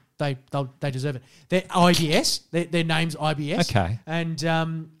 Fuck them. They deserve it. They're IBS. Their name's IBS. Okay.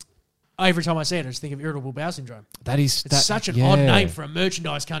 And every time I see it, I just think of irritable bowel syndrome. It's Such an odd name for a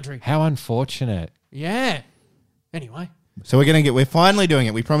merchandise country. How unfortunate. Yeah. Anyway. So we're finally doing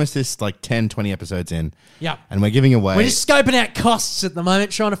it. We promised this like 10, 20 episodes in. Yeah. And we're giving away. We're just scoping out costs at the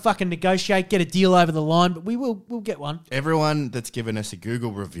moment, trying to fucking negotiate, get a deal over the line, but we'll get one. Everyone that's given us a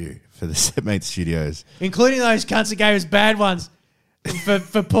Google review for the Setmate Studios. Including those cunts that gave us bad ones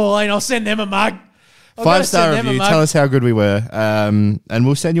for Pauline. I'll send them a mug. 5-star review. Tell us how good we were. And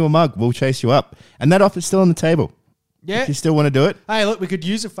we'll send you a mug. We'll chase you up. And that offer's still on the table. Yeah. If you still want to do it. Hey, look, we could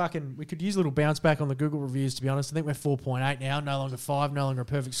use a little bounce back on the Google reviews, to be honest. I think we're 4.8 now, no longer 5, no longer a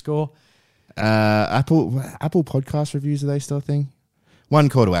perfect score. Apple podcast reviews, are they still a thing? One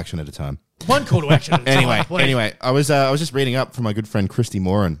call to action at a time. One call to action at a time. Anyway, I was just reading up from my good friend Christy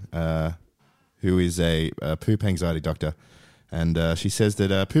Moran, who is a poop anxiety doctor. And she says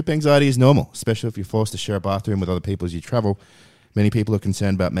that poop anxiety is normal, especially if you're forced to share a bathroom with other people as you travel. Many people are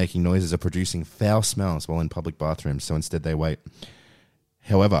concerned about making noises or producing foul smells while in public bathrooms, so instead they wait.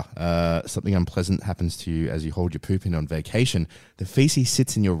 However, something unpleasant happens to you as you hold your poop in on vacation. The feces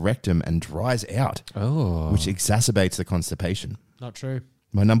sits in your rectum and dries out, which exacerbates the constipation. Not true.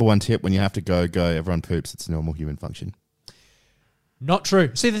 My number one tip when you have to go, everyone poops. It's a normal human function. Not true.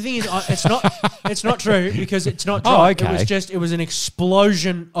 See, the thing is, it's not. It's not true because it's not Oh, dry. okay. It was an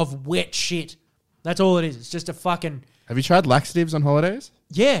explosion of wet shit. That's all it is. It's just a fucking Have you tried laxatives on holidays?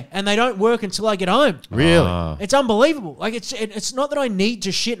 yeah, and they don't work until I get home. Really? It's unbelievable. Like it's not that I need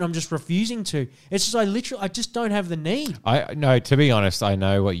to shit and I'm just refusing to. It's just I just don't have the need. No, to be honest, I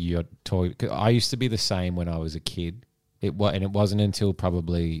know what you're talking. 'Cause I used to be the same when I was a kid. And it wasn't until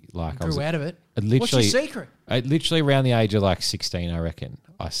probably like I was Grew out of it. literally, What's your secret? Literally around the age of like 16, I reckon,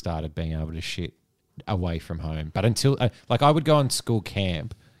 I started being able to shit away from home. But until like I would go on school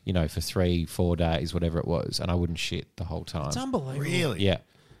camp, you know, for 3-4 days, whatever it was, and I wouldn't shit the whole time. It's unbelievable. Really? Yeah.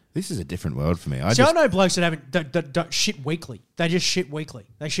 This is a different world for me. I know blokes that don't shit weekly. They just shit weekly.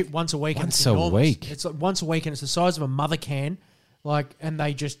 They shit once a week. and Once it's a enormous. week? It's like once a week, and it's the size of a mother can. Like, and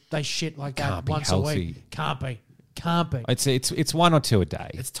they shit like that Can't be once healthy. a week. Can't be. It's 1 or 2 a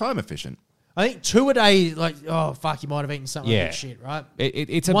day. It's time efficient. I think 2 a day. Like, oh fuck, you might have eaten something Yeah. like shit, right?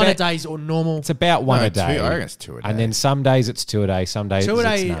 It's One about, a day is or normal. It's about 1 No, a day. I reckon it's 2 a day. And then some days it's 2 a day. Some days 2 a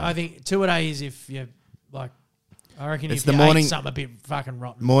it's day. none. I think 2 a day is if you like. I reckon It's if the you morning- ate something a bit fucking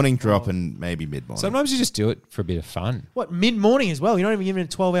rotten. Morning drop and maybe mid-morning. Sometimes you just do it for a bit of fun. What mid morning as well? You're not even giving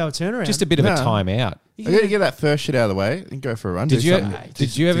it a 12-hour turnaround. Just a bit of a No. time out. I got to get that first shit out of the way and go for a run. Did do you something-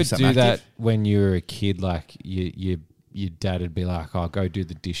 did you ever something do that active. when you were a kid? Like your dad would be like, "Oh, go do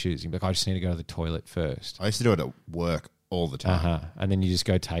the dishes." You'd be like, "I just need to go to the toilet first." I used to do it at work all the time. And then you just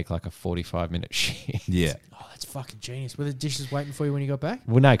go take like a 45-minute shit. Yeah. Oh, that's fucking genius. Were the dishes waiting for you when you got back?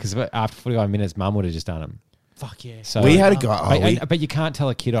 Well, no, because after 45 minutes, Mum would have just done them. Fuck yeah. So We had a guy. But you can't tell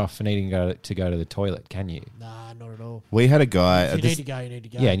a kid off for needing to go to the toilet, can you? Nah, not at all. We had a guy. If you need to go, you need to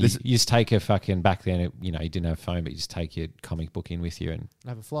go. Yeah, and This- you just take a fucking back then. You didn't have a phone, but you just take your comic book in with you, and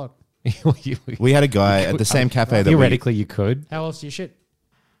Have a flog. We had a guy at the same cafe that we. theoretically you could. How else do you shit?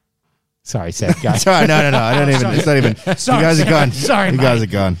 Sorry, Seth. Go. Sorry, no. I don't even. Sorry. It's not even. Sorry, you guys are sorry. gone. Sorry, you guys mate.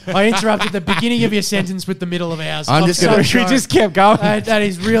 are gone. I interrupted the beginning of your sentence with the middle of ours. I'm just so gonna- We sorry. just kept going. That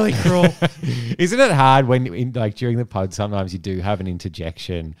is really cruel. Isn't it hard when, like during the pod, sometimes you do have an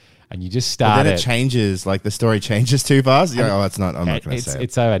interjection and you just But start then it changes. Like the story changes too fast. You're like, oh, it's not. I'm not going to say it.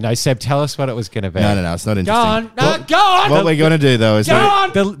 It's over. No, Seb, tell us what it was going to be. No. It's not Go interesting. on. No, go on. What we're going to do though is Go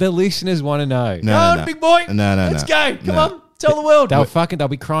on. The listeners want to know. No, Go on, no. big boy. No. Let's go. Come No. on. Tell the world. They'll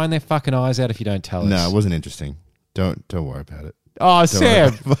be crying their fucking eyes out if you don't tell us. No, it wasn't interesting. Don't worry about it. Oh, Don't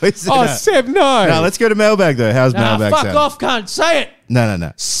Seb. worry about it. Oh, No. Seb, no. No, let's go to mailbag though. How's Nah, mailbag fuck sound? off, cunt. Say it.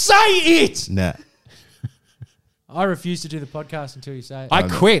 No. Say it. No. I refuse to do the podcast until you say it. I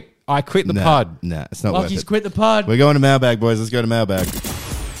quit. I quit the No. pod. No, it's not worth Lockie's it. quit the pod. We're going to mailbag, boys. Let's go to mailbag.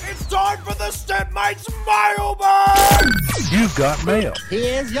 It's time for the Stepmates Mailbag! You've got mail.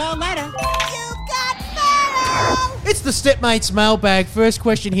 Here's your letter. You've got mail! It's the Stepmates mailbag. First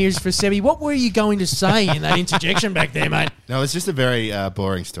question here is for Sebi. What were you going to say in that interjection back there, mate? No, it's just a very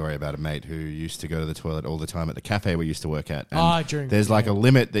boring story about a mate who used to go to the toilet all the time at the cafe we used to work at. And there's like a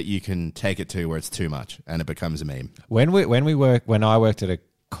limit that you can take it to where it's too much, and it becomes a meme. When I worked at a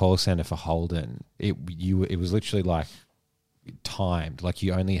call center for Holden, it was literally like timed. Like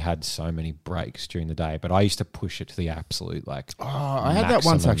you only had so many breaks during the day, but I used to push it to the absolute like. Oh, I had that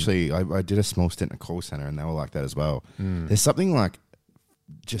once maximum. actually. I did a small stint in a call center, and they were like that as well. There's something like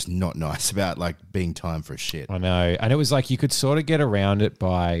just not nice about like being time for a shit. I know, and it was like you could sort of get around it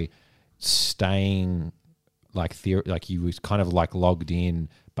by staying like you was kind of like logged in,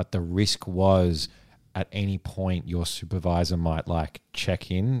 but the risk was at any point your supervisor might like check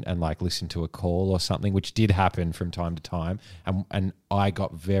in and like listen to a call or something, which did happen from time to time, and I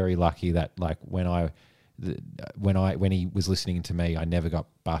got very lucky that like when he was listening to me, I never got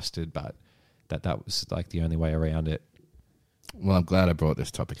busted, but that was like the only way around it. Well, I'm glad I brought this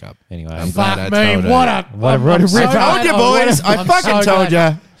topic up. Anyway, I'm glad Fuck I me, told what her. a... What a I'm rip. so I told glad- you, oh, boys. I I'm fucking so told glad.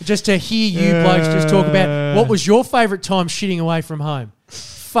 ya. Just to hear you blokes just talk about what was your favourite time shitting away from home.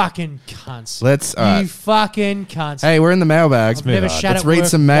 Fucking cunts. Let's. You All right. fucking cunts. Hey, we're in the mailbag. I've never shat Let's at read work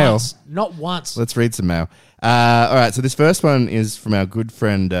some mail. once. Not once. Let's read some mail. All right, so this first one is from our good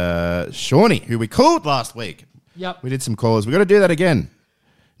friend Shawnee, who we called last week. Yep. We did some calls. We got to do that again.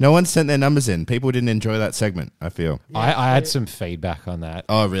 No one sent their numbers in. People didn't enjoy that segment, I feel. I had some feedback on that.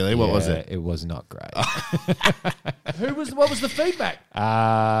 Oh, really? What was Yeah, it? It was not great. What was the feedback?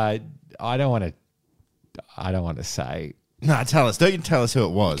 I don't want to say. No, tell us. Don't you tell us who it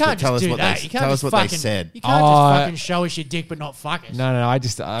was. You can't tell just us do what that. they You can't tell us just what they fucking, said. You can't just fucking show us your dick but not fuck us. No. I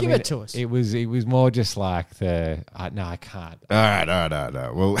Give mean, it to us. It was more just like the. No, I can't. All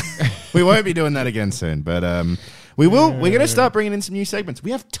right. Well, we won't be doing that again soon, but we will. We're going to start bringing in some new segments.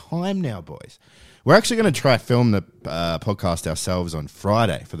 We have time now, boys. We're actually going to try film the podcast ourselves on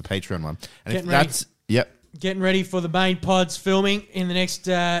Friday for the Patreon one. And Getting if ready. that's yep. Getting ready for the main pods filming in the next,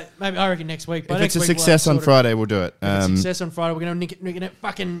 maybe I reckon next week. By If next it's a week, we'll have success on sorted- Friday, we'll do it. If it's success on Friday, we're gonna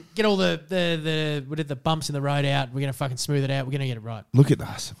fucking get all the bumps in the road out. We're gonna fucking smooth it out. We're gonna get it right. Look at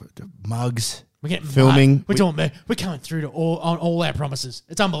us, the mugs. We're getting Filming. We're coming through to all our promises.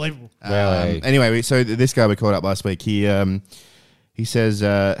 It's unbelievable. Anyway, so this guy we called up last week, he says,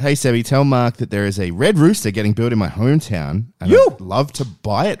 "Hey Sebby, tell Mark that there is a red rooster getting built in my hometown, and I'd love to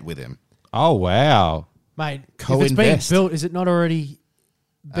buy it with him." Oh, wow. Mate, if it's Co-invest. being built, is it not already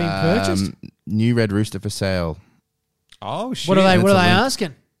being purchased? New red rooster for sale Oh, shit. What are they that's a link.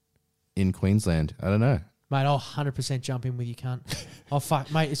 asking? in Queensland. I don't know. Mate, I'll 100% jump in with you, cunt. Oh,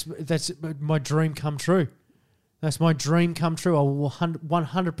 fuck, mate, that's my dream come true. That's my dream come true. I will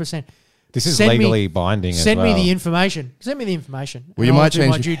 100%. This is Send me- legally binding as Send well. me the information. Send me the information. Well, you and I'll might do change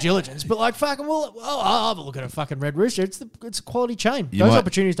my your- due diligence. But like, fucking, I'll have a look at a fucking red rooster. It's a quality chain. You Those might-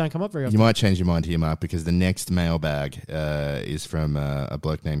 opportunities don't come up very often. You might change your mind here, Mark, because the next mailbag is from a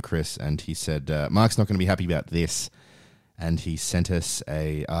bloke named Chris, and he said, Mark's not going to be happy about this. And he sent us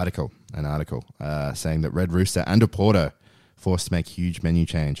an article saying that Red Rooster and Oporto forced to make huge menu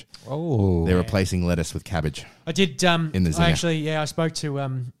change. Oh. They're replacing lettuce with cabbage. I did. In the I Zinger. I spoke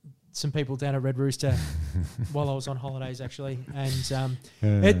to some people down at Red Rooster while I was on holidays, actually, and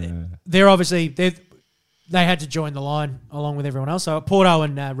they're obviously they had to join the line along with everyone else. So Porto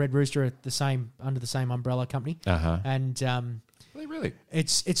and Red Rooster are under the same umbrella company, and Really?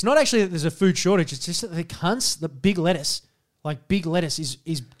 it's not actually that there's a food shortage. It's just that the big lettuce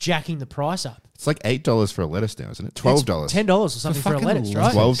is jacking the price up. It's like $8 for a lettuce now, isn't it? $12. It's $10 or something for a fucking lettuce,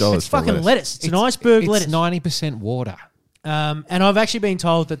 right? $12 It's for a fucking lettuce. lettuce. It's an iceberg it's lettuce. 90% water. And I've actually been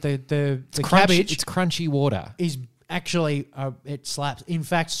told that the cabbage It's crunchy water. is actually it slaps. In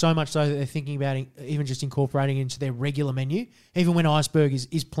fact, so much so that they're thinking about even just incorporating it into their regular menu. Even when iceberg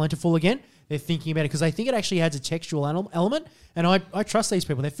is plentiful again, they're thinking about it because they think it actually adds a textual element. And I trust these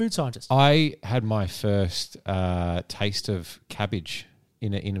people. They're food scientists. I had my first taste of cabbage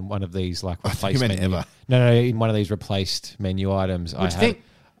in one of these like thought you replaced meant menu. ever. No, in one of these replaced menu items. What'd you think?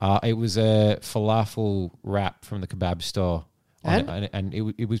 It was a falafel wrap from the kebab store, And?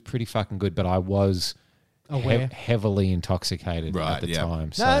 it was pretty fucking good. But I was Aware. heavily intoxicated Right, at the yeah.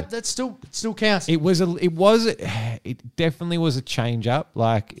 time. So No, that still counts. it definitely was a change up.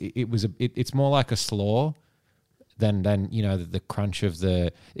 Like it's more like a slaw than the crunch of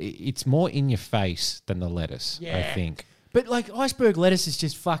it's more in your face than the lettuce. I Yeah. think. But like iceberg lettuce is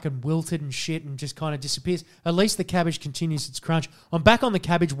just fucking wilted and shit and just kind of disappears. At least the cabbage continues its crunch. I'm back on the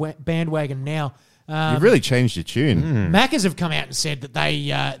cabbage bandwagon now. You've really changed your tune. Macca's have come out and said that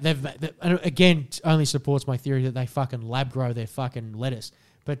they've and again only supports my theory that they fucking lab grow their fucking lettuce.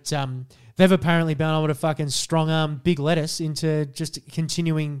 But they've apparently been able to fucking strong arm big lettuce into just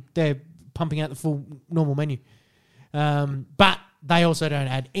continuing their pumping out the full normal menu. But they also don't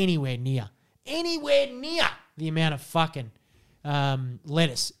add anywhere near the amount of fucking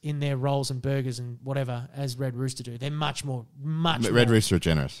lettuce in their rolls and burgers and whatever as Red Rooster do. They're much Red more, Rooster are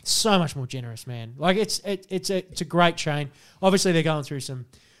generous. so much more generous, man. Like it's a great chain. Obviously, they're going through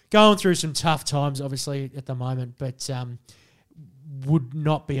some tough times, obviously at the moment, but would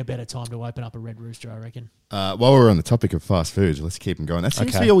not be a better time to open up a Red Rooster, I reckon. While we're on the topic of fast foods, let's keep them going. That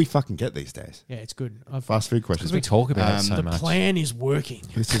seems to Okay. be all we fucking get these days. Yeah, it's good. Fast food questions. Because we talk about it so The much. plan is working.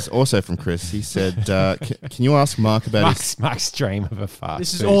 This is also from Chris. He said, can you ask Mark about his... Mark's dream of a fast.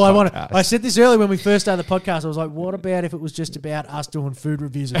 This is food all I wanted. podcast. I said this earlier when we first started the podcast. I was like, what about if it was just about us doing food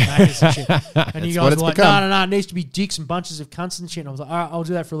reviews of Macca's and shit? And you what guys it's were like, become. no, it needs to be dicks and bunches of cunts and shit. And I was like, all right, I'll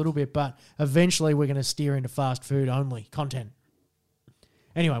do that for a little bit, but eventually we're going to steer into fast food only content.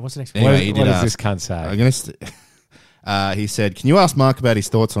 Anyway, what's the next one? Anyway, What, he what did does ask. this cunt say? I'm gonna he said, can you ask Mark about his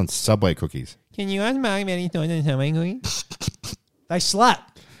thoughts on Subway cookies? Can you ask Mark about his thoughts on something? They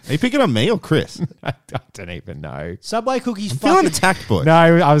slap. Are you picking on me or Chris? I don't even know. Subway cookies I'm feeling fucking... attacked, boy. No,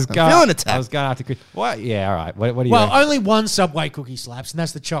 I was going. feeling attacked. I was going after. What? Yeah, all right. What do you? Well, reckon? only one Subway cookie slaps, and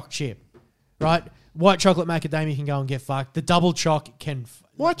that's the choc chip, right? White chocolate macadamia can go and get fucked. The double choc can...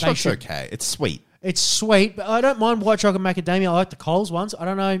 White they chocol's should- okay. It's sweet. It's sweet, but I don't mind white chocolate macadamia. I like the Coles ones. I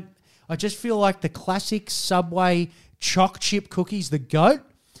don't know. I just feel like the classic Subway choc chip cookies, the goat.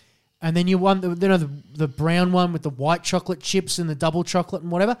 And then you want the brown one with the white chocolate chips and the double chocolate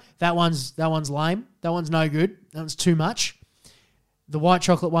and whatever. That one's lame. That one's no good. That one's too much. The white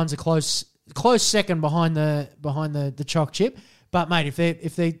chocolate one's a close second behind the choc chip. But mate,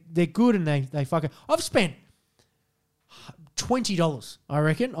 if they're good and they fucking, I've spent $20, I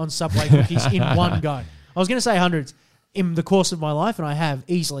reckon, on Subway cookies in one go. I was going to say hundreds. in the course of my life, and I have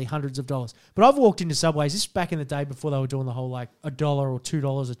easily hundreds of dollars. But I've walked into Subways. This is back in the day before they were doing the whole like $1 or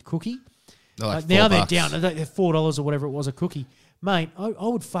 $2 a cookie. Like Now they're $4. down. They're $4 or whatever it was a cookie. Mate, I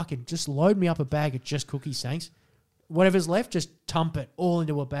would fucking just load me up a bag of just cookies, thanks. Whatever's left, just dump it all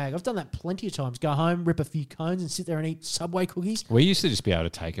into a bag. I've done that plenty of times. Go home, rip a few cones, and sit there and eat Subway cookies. We used to just be able to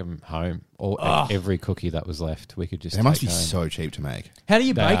take them home, or every cookie that was left, we could just. They must take be home. so cheap to make. How do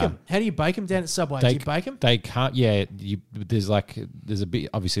you They bake are. them? How do you bake them down at Subway? Do you bake them? They can't. Yeah, there's a big.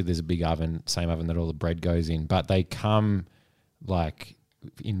 Obviously, there's a big oven, same oven that all the bread goes in, but they come like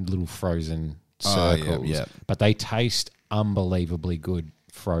in little frozen Oh, yeah, circles. yeah. But they taste unbelievably good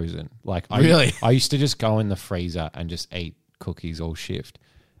frozen. Like Really? I used to just go in the freezer and just eat cookies all shift,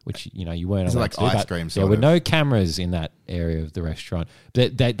 which you weren't Is it allowed like to do, ice but cream there sort were of? no cameras in that area of the restaurant.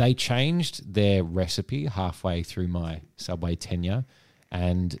 They changed their recipe halfway through my Subway tenure,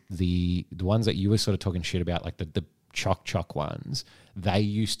 and the ones that you were sort of talking shit about, like the choc ones, they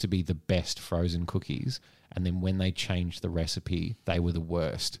used to be the best frozen cookies, and then when they changed the recipe, they were the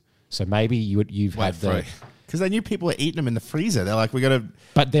worst. So maybe you've had the. Because they knew people were eating them in the freezer. They're like, we got to.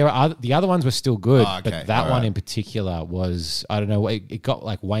 But the other ones were still good. Oh, okay. But that All one right. in particular was, I don't know, it got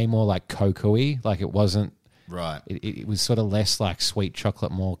like way more like cocoa-y. Like it wasn't, Right. it was sort of less like sweet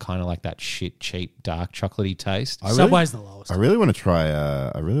chocolate, more kind of like that shit, cheap, dark chocolatey taste. Subway's the lowest. I really want to try.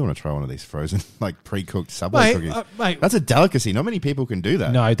 One of these frozen, like pre-cooked Subway cookies. Mate, That's a delicacy. Not many people can do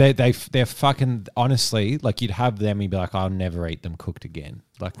that. No, they're fucking, honestly, like you'd have them, you'd be like, I'll never eat them cooked again.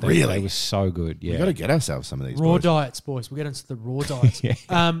 Like Really? They were so good. Yeah. We got to get ourselves some of these. raw boys. diets, boys. We'll get into the raw diets.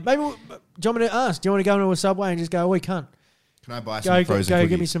 Yeah. Maybe, do you want me to ask? Do you want to go into a Subway and just go, we can't? Can I buy some frozen Go cookies?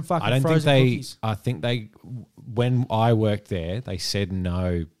 give me some fucking I don't think frozen cookies. I think they, when I worked there, they said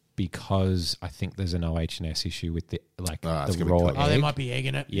no because I think there's an OH&S issue with the it's the gonna be raw cooked. Oh, there egg. might be egg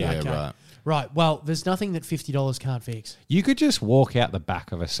in it. Yeah, okay. right. Right. Well, there's nothing that $50 can't fix. You could just walk out the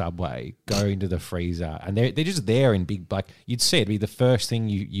back of a Subway, go into the freezer, and they're just there in big, like, you'd see it'd be the first thing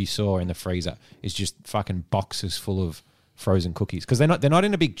you saw in the freezer is just fucking boxes full of frozen cookies. Because they're not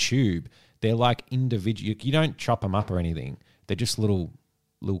in a big tube. They're like individual. You don't chop them up or anything. They're just little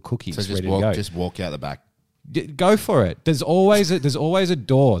cookies So ready to go. just walk out the back. Go for it. There's always a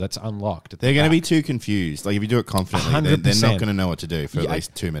door that's unlocked. They're going to be too confused. Like if you do it confidently, they're 100%. not going to know what to do for at Yeah,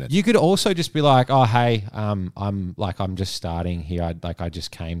 least 2 minutes. You could also just be like, "Oh, hey, I'm just starting here. I just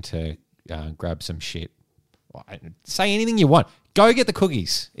came to grab some shit." Say anything you want. Go get the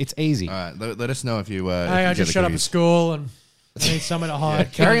cookies. It's easy. All right, let us know if you. Hey, if I you get just the shut up at cookies. school and I need somewhere to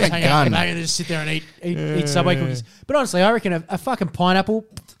hide. carrying a Hang out in the gun. back and just sit there and eat Subway cookies. But honestly, I reckon a fucking pineapple,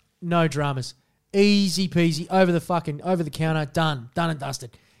 no dramas. Easy peasy, over the counter, done and dusted.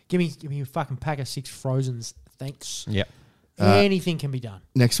 Give me a fucking pack of 6 frozens. Thanks. Yeah. Anything can be done.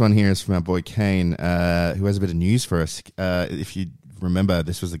 Next one here is from our boy Kane, who has a bit of news for us. If you remember,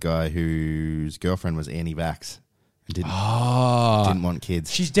 this was the guy whose girlfriend was anti-vax and didn't want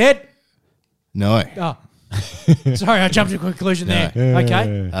kids. She's dead. No. Oh. Sorry, I jumped to a conclusion there.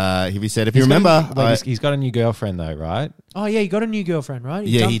 Okay. He said, if you remember, he's got a new girlfriend though, right? Oh, yeah, you got a new girlfriend, right?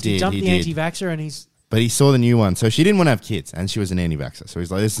 Yeah, he He did, dumped he the did. anti-vaxxer and he's... but he saw the new one. So she didn't want to have kids, and she was an anti-vaxxer. So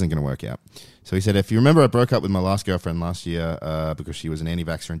he's like, this isn't going to work out. So he said, if you remember, I broke up with my last girlfriend last year because she was an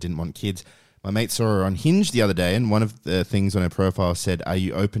anti-vaxxer and didn't want kids. My mate saw her on Hinge the other day, and one of the things on her profile said, are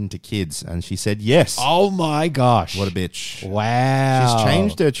you open to kids? And she said, yes. Oh my gosh! What a bitch. Wow. She's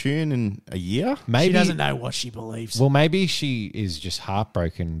changed her tune in a year. Maybe She doesn't know what she believes. Well, maybe she is just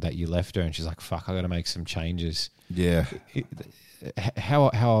heartbroken that you left her, and she's like, "Fuck, I got to make some changes." Yeah.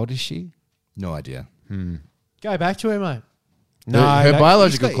 How old is she? No idea. Go back to her, mate. Her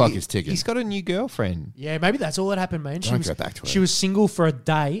biological he's clock is ticking. He's got a new girlfriend. Yeah, maybe that's all that happened, man. Don't go back to her. She was single for a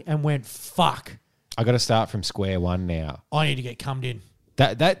day and went, fuck, I got to start from square one now. I need to get cummed in.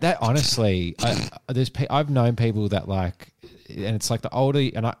 That honestly, I've known people that like, and it's like the older,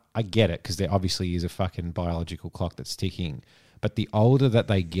 and I get it because there obviously is a fucking biological clock that's ticking, but the older that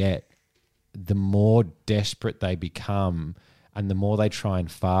they get, the more desperate they become, and the more they try and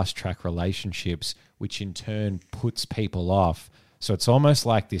fast track relationships, which in turn puts people off. So it's almost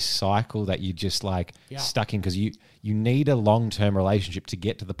like this cycle that you're just like stuck in because you need a long-term relationship to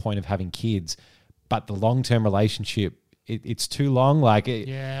get to the point of having kids, but the long-term relationship, it's too long. Like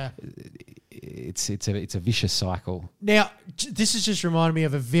it's a vicious cycle. Now, this has just reminded me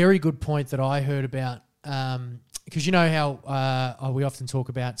of a very good point that I heard about, because you know how we often talk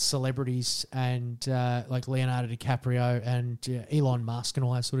about celebrities and like Leonardo DiCaprio and Elon Musk and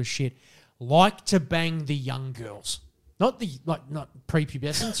all that sort of shit like to bang the young girls. Not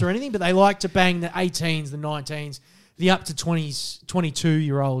prepubescents or anything, but they like to bang the 18s, the 19s, the up to 20s,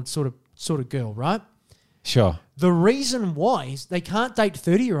 22-year-old sort of girl, right? Sure. The reason why is they can't date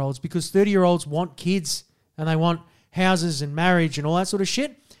 30-year-olds because 30-year-olds want kids and they want houses and marriage and all that sort of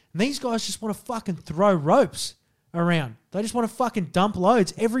shit. And these guys just want to fucking throw ropes around. They just want to fucking dump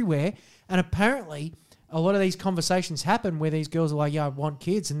loads everywhere. And apparently a lot of these conversations happen where these girls are like, yeah, I want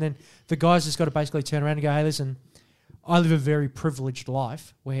kids. And then the guy's just got to basically turn around and go, hey, listen, I live a very privileged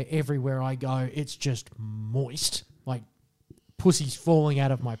life where everywhere I go, it's just moist. Like pussy's falling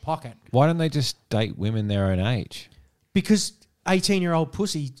out of my pocket. Why don't they just date women their own age? Because 18-year-old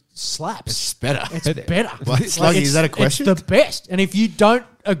pussy slaps. It's better. It's better. What? Sluggy, is that a question? It's the best. And if you don't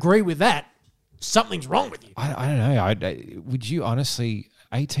agree with that, something's wrong with you. I don't know. Would you honestly?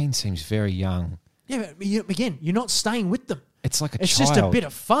 18 seems very young. Yeah, but again, you're not staying with them. It's like a It's child. just a bit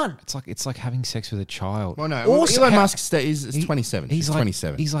of fun. It's like having sex with a child. Well, no. Also, Elon how- Musk is 27. He's like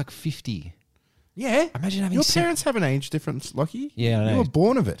 27. He's like 50. Yeah. Imagine having Your sex. parents have an age difference, Lockie. Yeah, I know. You were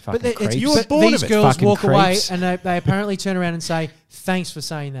born of it. Fucking But creeps. You were born these of it. girls Fucking walk away creeps. and they apparently turn around and say, thanks for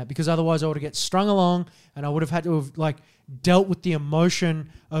saying that, because otherwise I would have get strung along and I would have had to have like dealt with the emotion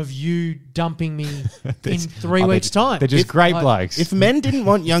of you dumping me in 3 weeks' time. They're just great like, blokes. If men didn't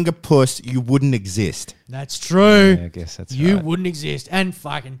want younger puss, you wouldn't exist. That's true. Yeah, I guess that's you right. wouldn't exist. And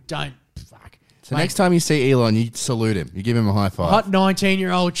fucking don't. Fuck. So Mate, next time you see Elon, you salute him. You give him a high five. hot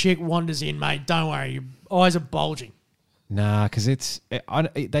 19-year-old chick wanders in, mate. Don't worry. Your eyes are bulging. Nah, because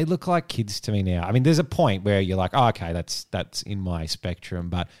they look like kids to me now. I mean, there's a point where you're like, oh, okay, that's in my spectrum,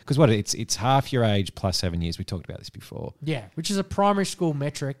 but because it's half your age plus 7 years. We talked about this before. Yeah, which is a primary school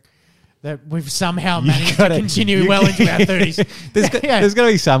metric that we've somehow managed gotta- to continue well into our 30s. There's got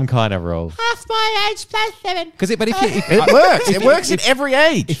to be some kind of rule. half my age plus 7. Because but if you It works. It works at every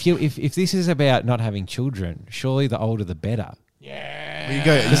age. if this is about not having children, surely the older the better. Yeah. You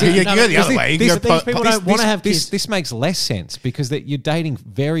go the other way. You This- can go these people don't want to have kids. This makes less sense because that you're dating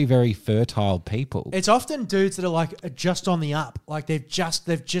very, very fertile people. It's often dudes that are like just on the up, like they've just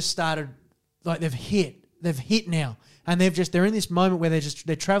started, like they've hit now, and they're in this moment where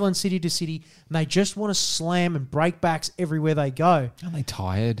they're traveling city to city, and they just want to slam and break backs everywhere they go. Aren't they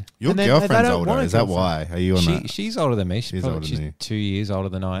tired? Your And they girlfriend's don't older. want a Is that why? Are you on that? She's older than me. She's older than She's you. 2 years older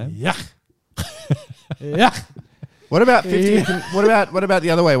than I am. Yeah, yeah. What about 50? Yeah. What about the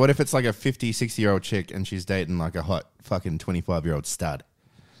other way? What if it's like a 50, 60-year-old chick and she's dating like a hot fucking 25-year-old stud?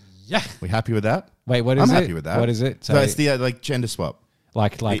 Yeah. We happy with that? Wait, what is I'm it? happy with that. What is it? So it's the like gender swap.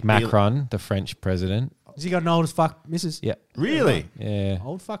 like E- Macron, the French president. Has he got an old as fuck missus? Yeah. Really? Yeah.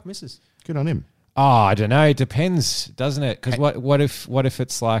 Old fuck missus. Good on him. Oh, I don't know. It depends, doesn't it? Because what if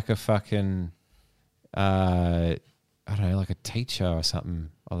it's like a fucking, I don't know, like a teacher or something?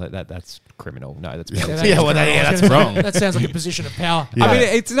 Oh, that's criminal. No, that's bad. That's wrong. That sounds like a position of power. Yeah. I mean,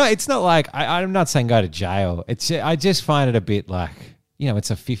 it's not like I'm not saying go to jail. I just find it a bit like,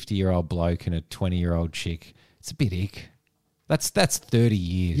 it's a 50-year-old bloke and a 20-year-old chick. It's a bit ick. That's 30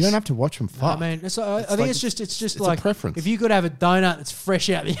 years. You don't have to watch them fuck. I mean, I think like- it's just it's a like preference. if you could have a donut that's fresh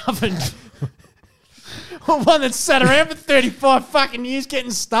out the oven, or one that's sat around for 35 fucking years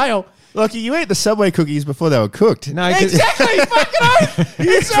getting stale. Look, you ate the Subway cookies before they were cooked. No, 'cause- Exactly, fucking oath.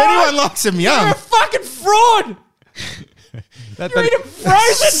 If anyone likes them You're young, a fucking fraud. You're eating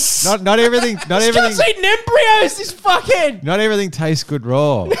frozen. not everything. Not This everything. guy's eating embryos. This fucking. Not everything tastes good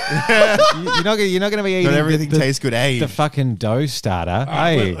raw. You're not going to be eating not everything the, tastes good aged. the fucking dough starter.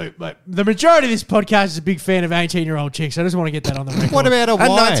 Hey, Look, the majority of this podcast is a big fan of 18-year-old chicks. I just want to get that on the record. what about a and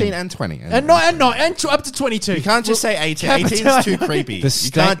wine? 19 and 20. and up to 22. You can't just say 18. Capital- 18 is too creepy. You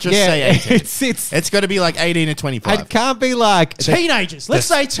can't just say 18. It's It's got to be like 18 to 25. it can't be like Teenagers. Let's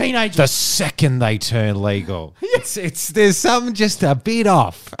say teenagers. the second they turn legal. It's there's something just a bit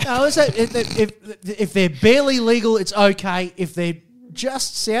off. No, let's say if they're barely legal, it's okay. If they're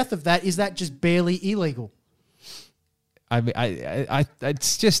just south of that, is that just barely illegal? I mean,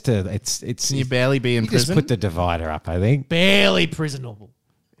 it's just it's Can you barely be in you just prison? put the divider up. I think. Barely prisonable.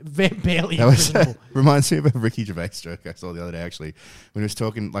 Barely That was, prisonable. reminds me of a Ricky Gervais joke I saw the other day, actually. When he was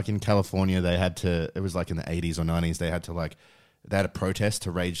talking, like in California, it was like in the 80s or 90s, they had a protest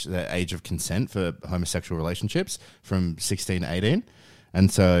to raise the age of consent for homosexual relationships from 16 to 18. And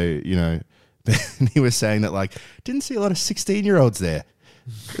so, he was saying that, like, didn't see a lot of 16-year-olds there.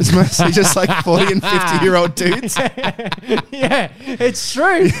 It's mostly just like 40 and 50-year-old dudes. Yeah, it's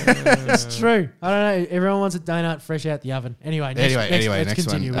true. It's true. I don't know. Everyone wants a donut fresh out the oven. Anyway, next next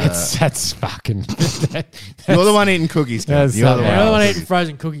continue. one. That's fucking. You're the one eating cookies, Kev. That's You're the something one. You're the one eating eating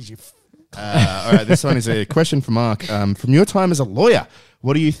frozen cookies. All right, this one is a question for Mark. From your time as a lawyer,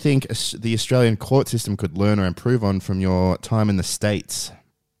 what do you think the Australian court system could learn or improve on from your time in the States?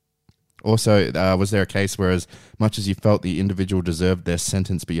 Also, was there a case where as much as you felt the individual deserved their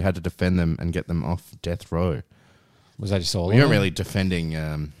sentence, but you had to defend them and get them off death row? Was that just all? We weren't really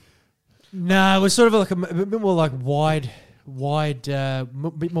defending... No, it was sort of like a bit more like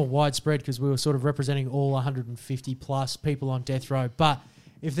bit more widespread because we were sort of representing all 150 plus people on death row. But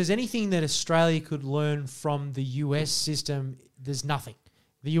if there's anything that Australia could learn from the US system, there's nothing.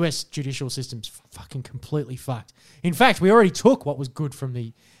 The US judicial system's fucking completely fucked. In fact, we already took what was good from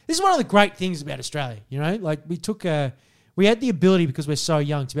the... This is one of the great things about Australia, you know? Like, we had the ability, because we're so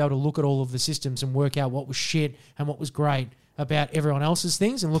young, to be able to look at all of the systems and work out what was shit and what was great about everyone else's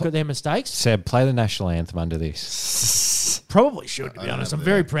things and look at their mistakes. Seb, play the national anthem under this. Probably should, to be honest. I'm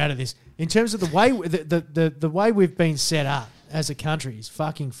very proud of this. In terms of the way the way we've been set up as a country is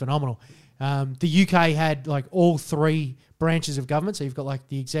fucking phenomenal. The UK had like all three branches of government. So you've got like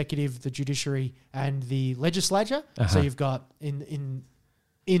the executive, the judiciary, and the legislature. So you've got in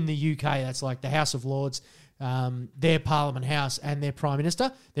the UK, that's like the House of Lords, their Parliament House, and their Prime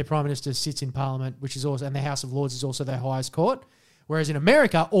Minister. Their Prime Minister sits in Parliament, which is also, and the House of Lords is also their highest court. Whereas in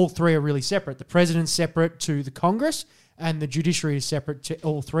America, all three are really separate. The president's separate to the Congress, and the judiciary is separate to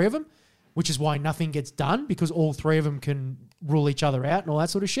all three of them, which is why nothing gets done, because all three of them can rule each other out and all that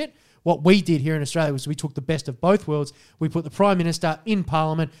sort of shit. What we did here in Australia was we took the best of both worlds. We put the Prime Minister in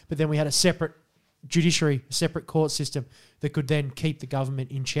Parliament, but then we had a separate judiciary, a separate court system that could then keep the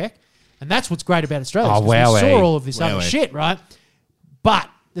government in check. And that's what's great about Australia. Oh, We saw all of this other shit, right? But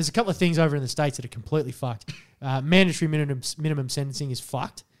there's a couple of things over in the States that are completely fucked. Mandatory minimum sentencing is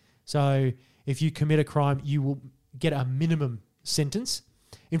fucked. So if you commit a crime, you will get a minimum sentence.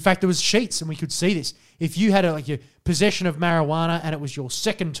 In fact, there was sheets, and we could see this. If you had your possession of marijuana and it was your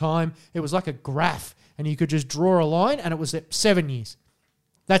second time, it was like a graph, and you could just draw a line, and it was at 7 years.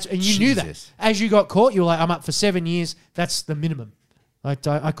 And you knew that. As you got caught, you were like, I'm up for 7 years. That's the minimum. I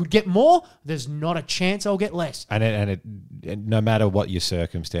could get more. There's not a chance I'll get less. And no matter what your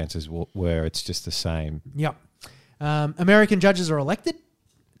circumstances were, it's just the same. Yep. American judges are elected.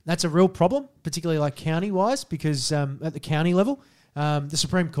 That's a real problem, particularly like county-wise, because at the county level, the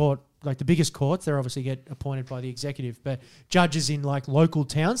Supreme Court, like the biggest courts, they obviously get appointed by the executive, but judges in like local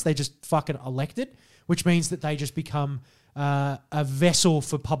towns, they just fucking elected, which means that they just become a vessel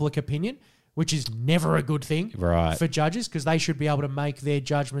for public opinion, which is never a good thing for judges, because they should be able to make their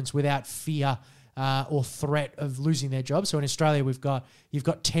judgments without fear or threat of losing their job. So in Australia, you've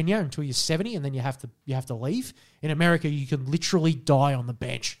got tenure until you're 70, and then you have to leave. In America, you can literally die on the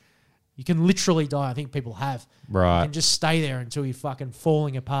bench. You can literally die. I think people have. Right. You can just stay there until you're fucking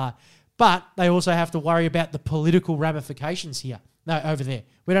falling apart. But they also have to worry about the political ramifications here. No, over there.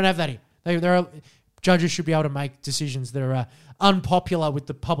 We don't have that here. Judges should be able to make decisions that are unpopular with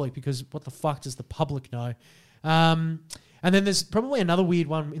the public, because what the fuck does the public know? And then there's probably another weird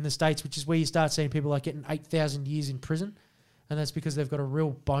one in the States, which is where you start seeing people like getting 8,000 years in prison. And that's because they've got a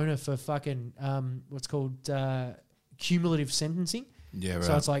real boner for fucking what's called cumulative sentencing. Yeah, right.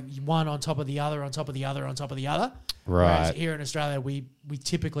 So it's like one on top of the other, on top of the other, on top of the other. Right. Whereas here in Australia, we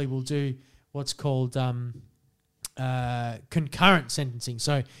typically will do what's called concurrent sentencing.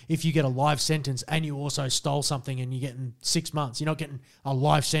 So if you get a life sentence and you also stole something and you're getting 6 months, you're not getting a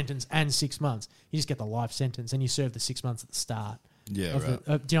life sentence and 6 months. You just get the life sentence and you serve the 6 months at the start. Yeah, right.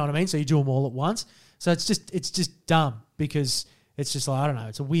 Do you know what I mean? So you do them all at once. So it's just dumb, because it's just like, I don't know,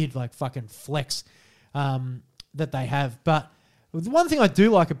 it's a weird like fucking flex that they have. But the one thing I do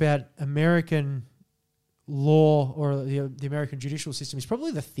like about American law, or the American judicial system, is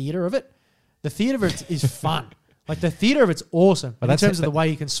probably the theatre of it. The theatre of it is fun. Like the theatre of it's awesome. But in terms of the way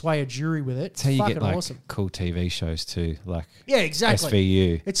you can sway a jury with it, it's how you fucking get like awesome. cool TV shows too, like exactly.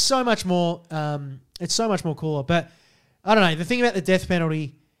 SVU. It's so much more. It's so much more cooler. But I don't know. The thing about the death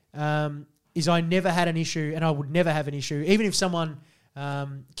penalty is I never had an issue, and I would never have an issue, even if someone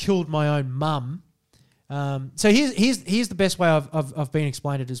killed my own mum. So here's the best way I've been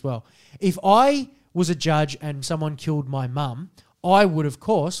explained it as well. If I was a judge and someone killed my mum, I would of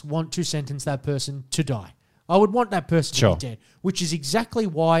course want to sentence that person to die. I would want that person to be dead, which is exactly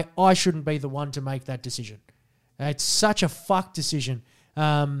why I shouldn't be the one to make that decision. It's such a fuck decision.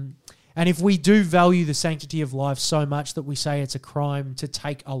 And if we do value the sanctity of life so much that we say it's a crime to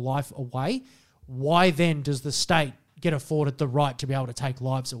take a life away, why then does the state get afforded the right to be able to take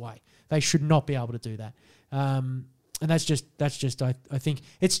lives away? They should not be able to do that. And that's just I think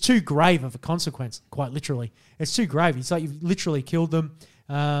it's too grave of a consequence, quite literally. It's too grave. It's like you've literally killed them.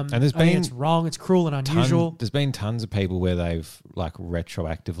 And it's wrong. It's cruel and unusual. There's been tons of people where they've like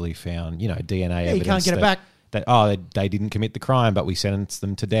retroactively found, DNA evidence. You can't get it back. They didn't commit the crime, but we sentenced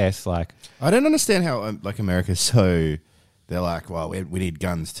them to death. Like, I don't understand how America's so they're like, well, we need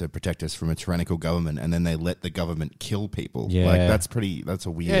guns to protect us from a tyrannical government, and then they let the government kill people. Yeah. Like that's a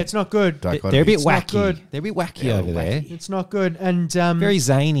weird. Yeah, it's not good. dichotomy. They're a bit It's not wacky. good. They're a bit wacky Yeah, over there. It's not good. And Very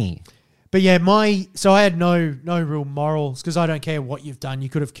zany. but yeah, so I had no real morals because I don't care what you've done. You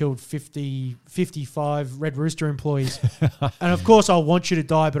could have killed 55 Red Rooster employees. And of course I want you to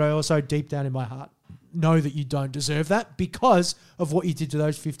die, but I also deep down in my heart know that you don't deserve that because of what you did to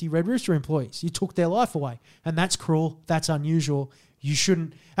those 50 Red Rooster employees. You took their life away, and that's cruel. That's unusual. You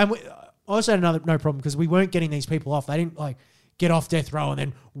shouldn't. And I also had no problem because we weren't getting these people off. They didn't like get off death row and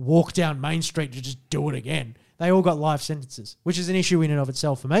then walk down Main Street to just do it again. They all got life sentences, which is an issue in and of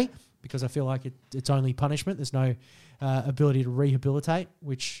itself for me because I feel like it's only punishment. There's no ability to rehabilitate,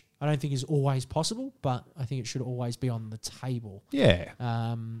 which I don't think is always possible, but I think it should always be on the table. Yeah.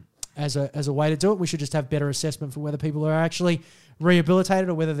 As a way to do it, we should just have better assessment for whether people are actually rehabilitated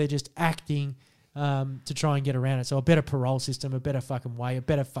or whether they're just acting to try and get around it. So a better parole system, a better fucking way, a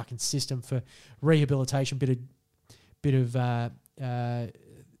better fucking system for rehabilitation, bit of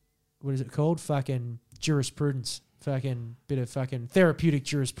what is it called? Fucking jurisprudence, fucking bit of fucking therapeutic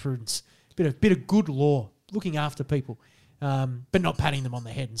jurisprudence, bit of good law, looking after people, but not patting them on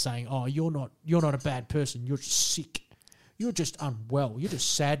the head and saying, "Oh, you're not a bad person. You're just sick. You're just unwell. You're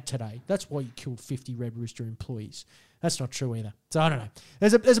just sad today. That's why you killed 50 Red Rooster employees." That's not true either. So I don't know.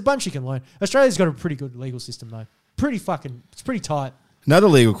 There's a bunch you can learn. Australia's got a pretty good legal system though. It's pretty tight. Another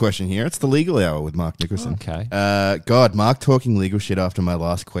legal question here. It's the legal hour with Mark Nicholson. Okay. God, Mark talking legal shit after my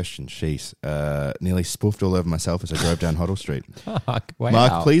last question. Jeez. Nearly spoofed all over myself as I drove down Hoddle Street. Wow.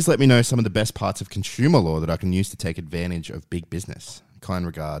 Mark, please let me know some of the best parts of consumer law that I can use to take advantage of big business. Kind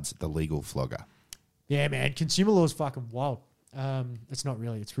regards, the legal flogger. Yeah, man. Consumer law is fucking wild. It's not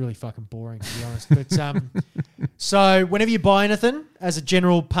really. It's really fucking boring, to be honest. But so whenever you buy anything as a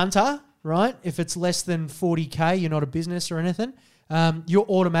general punter, right, if it's less than 40K, you're not a business or anything, you're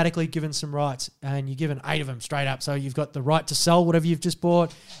automatically given some rights, and you're given 8 of them straight up. So you've got the right to sell whatever you've just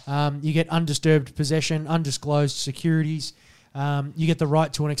bought. You get undisturbed possession, undisclosed securities. You get the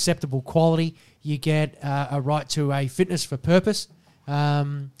right to an acceptable quality. You get a right to a fitness for purpose.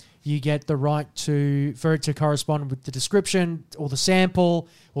 You get the right for it to correspond with the description or the sample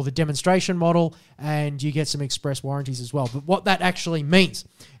or the demonstration model, and you get some express warranties as well. But what that actually means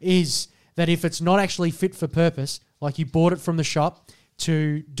is that if it's not actually fit for purpose, like you bought it from the shop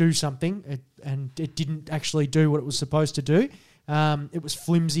to do something and it didn't actually do what it was supposed to do, it was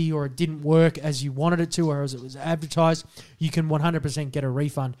flimsy or it didn't work as you wanted it to or as it was advertised, you can 100% get a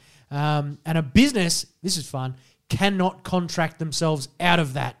refund. And a business, this is fun, cannot contract themselves out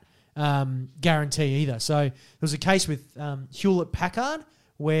of that guarantee either. So there was a case with Hewlett Packard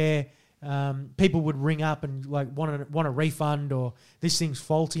where people would ring up and like want a refund or this thing's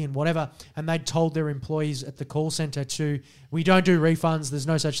faulty and whatever, and they'd told their employees at the call center we don't do refunds, there's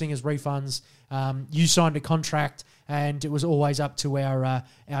no such thing as refunds, you signed a contract and it was always up to our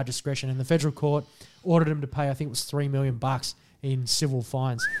discretion, and the federal court ordered them to pay, I think it was $3 million in civil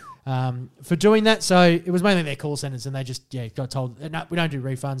fines for doing that. So it was mainly their call centers, and they just got told, no, we don't do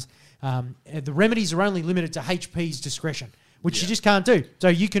refunds. The remedies are only limited to HP's discretion, which you just can't do. So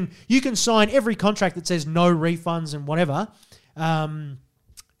you can sign every contract that says no refunds and whatever, and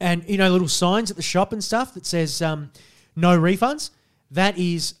little signs at the shop and stuff that says no refunds. That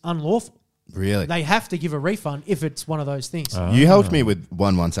is unlawful. Really? They have to give a refund if it's one of those things. You helped me with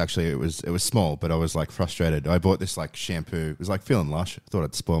one once, actually. It was small, but I was like frustrated. I bought this like shampoo. It was like feeling lush. I thought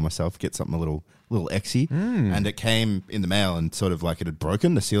I'd spoil myself, get something a little exy. And it came in the mail and sort of like it had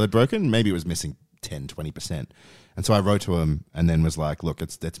broken, the seal had broken. Maybe it was missing 10, 20%. And so I wrote to them and then was like, look,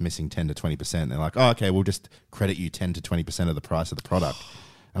 it's missing 10 to 20%. And they're like, oh, okay, we'll just credit you 10 to 20% of the price of the product.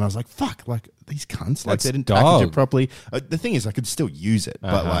 And I was like, fuck, like these cunts, like That's they didn't dog. package it properly. The thing is, I could still use it,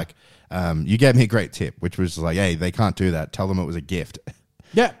 but like, you gave me a great tip, which was like, hey, they can't do that. Tell them it was a gift.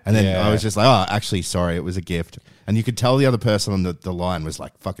 Yeah. And then Yeah. I was just like, oh, actually, sorry, it was a gift. And you could tell the other person on the line was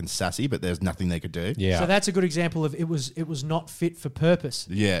like fucking sassy, but there's nothing they could do. Yeah. So that's a good example of it was not fit for purpose.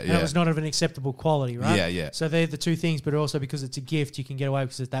 Yeah, And yeah. it was not of an acceptable quality, right? Yeah, yeah. So they're the two things, but also because it's a gift, you can get away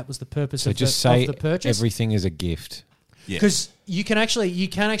because that was the purpose So of, just the, say of the purchase. everything is a gift. Yeah. Because you can actually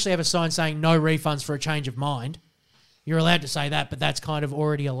have a sign saying no refunds for a change of mind. You're allowed to say that, but that's kind of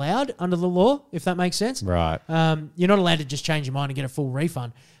already allowed under the law, if that makes sense. Right. You're not allowed to just change your mind and get a full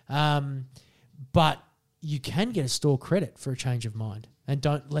refund. But you can get a store credit for a change of mind, and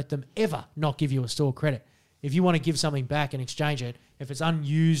don't let them ever not give you a store credit. If you want to give something back and exchange it, if it's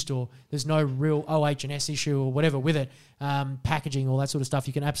unused or there's no real OH&S issue or whatever with it, packaging, all that sort of stuff,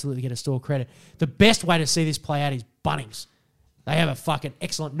 you can absolutely get a store credit. The best way to see this play out is Bunnings. They have a fucking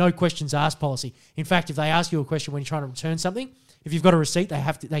excellent no questions asked policy. In fact, if they ask you a question when you're trying to return something, if you've got a receipt,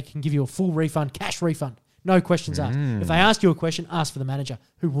 they can give you a full refund, cash refund. No questions asked. If they ask you a question, ask for the manager,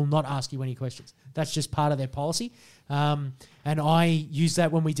 who will not ask you any questions. That's just part of their policy. And I used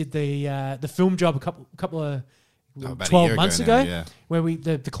that when we did the film job a couple of about a 12 year months ago ago, now, yeah. where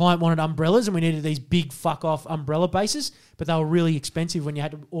the client wanted umbrellas and we needed these big fuck off umbrella bases, but they were really expensive when you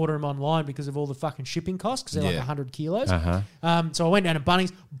had to order them online because of all the fucking shipping costs, because they're like Yeah. 100 kilos. Uh-huh. So I went down to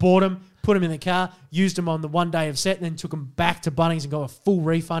Bunnings, bought them, put them in the car, used them on the one day of set, and then took them back to Bunnings and got a full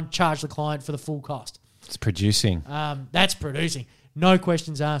refund, charged the client for the full cost. It's producing. That's producing. No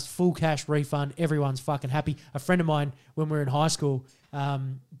questions asked, full cash refund. Everyone's fucking happy. A friend of mine, when we were in high school,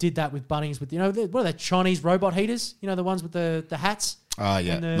 did that with Bunnings with, what are they, Chinese robot heaters? You know, the ones with the hats? Oh,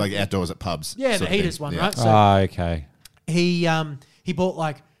 yeah. And Like outdoors at pubs. Yeah, sort the of thing. heaters one, Yeah. right? So Okay. he bought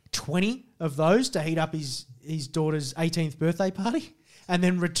like 20 of those to heat up his daughter's 18th birthday party, and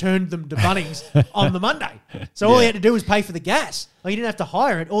then returned them to Bunnings on the Monday. So all he had to do was pay for the gas. Like, he didn't have to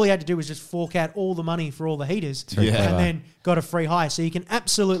hire it. All he had to do was just fork out all the money for all the heaters, very Yeah. clever. and then got a free hire. So you can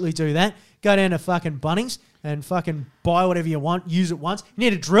absolutely do that. Go down to fucking Bunnings and fucking buy whatever you want. Use it once. You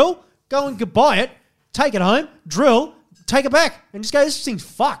need a drill? Go and buy it. Take it home. Drill. Take it back. And just go, this thing's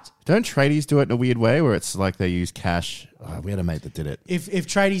fucked. Don't tradies do it in a weird way where it's like they use cash? We had a mate that did it. If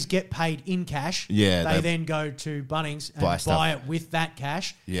tradies get paid in cash, Yeah, they they- then go to Bunnings and Buy buy, stuff. it with that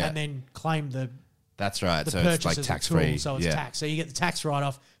cash, Yeah. and then claim the That's right. So purchase it's like as a tax tool, free. so it's yeah. tax. So you get the tax write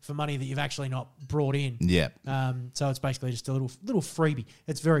off for money that you've actually not brought in. Yeah. So it's basically just a little freebie.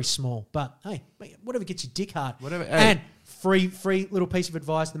 It's very small, but hey, whatever gets your dick hard. Whatever- hey. And free little piece of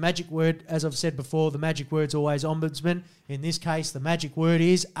advice. The magic word, as I've said before, the magic word's always ombudsman. In this case, the magic word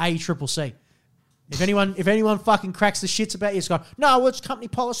is ACCC. If anyone fucking cracks the shits about you, it's going, no, well, it's company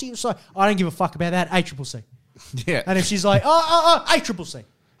policy. So I don't give a fuck about that. ACCC. Yeah. And if she's like, ACCC,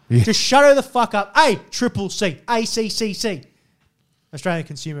 just shut her the fuck up. ACCC, ACCC. Australian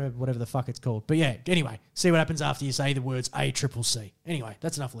Consumer, whatever the fuck it's called. But yeah, anyway, see what happens after you say the words ACCC. Anyway,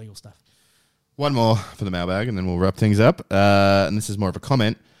 that's enough legal stuff. One more for the mailbag, and then we'll wrap things up. And this is more of a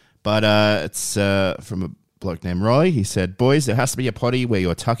comment, but it's from a bloke named Roy. He said, boys, there has to be a potty where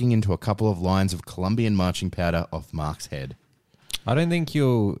you're tucking into a couple of lines of Colombian marching powder off Mark's head. I don't think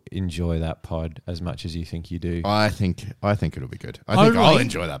you'll enjoy that pod as much as you think you do. I think it'll be good. I think I'll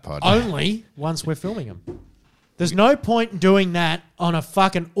enjoy that pod. Only once we're filming them. There's no point in doing that on a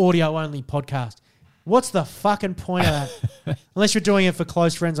fucking audio-only podcast. What's the fucking point of that? Unless you're doing it for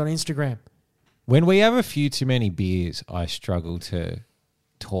close friends on Instagram. When we have a few too many beers, I struggle to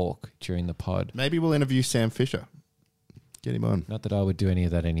talk during the pod. Maybe we'll interview Sam Fisher. Get him on. Not that I would do any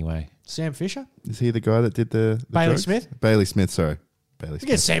of that anyway. Sam Fisher? Is he the guy that did the Bailey jokes? Smith? Bailey Smith, sorry. Bailey We Smith.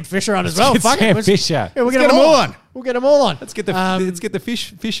 get Sam Fisher on as well. Get Fuck Sam it. Fisher. Yeah, we'll get them all on. We'll get them all on. Let's get the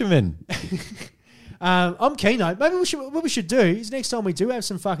fisherman. I'm keen though. Maybe what we should do is next time we do have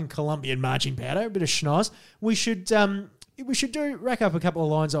some fucking Colombian marching powder, a bit of schnoz, we should rack up a couple of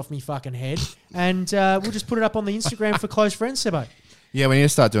lines off me fucking head, and we'll just put it up on the Instagram for close friends, Sebo. Yeah, we need to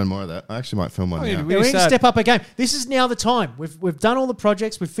start doing more of that. I actually might film one Oh, yeah, now. we- Yeah, we need to start- step up our game. This is now the time. We've done all the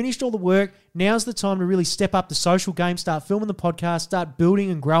projects. We've finished all the work. Now's the time to really step up the social game, start filming the podcast, start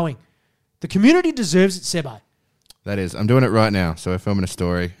building and growing. The community deserves it, Sebo. That is. I'm doing it right now, so we're filming a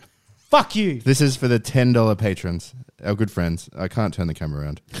story. Fuck you. This is for the $10 patrons, our good friends. I can't turn the camera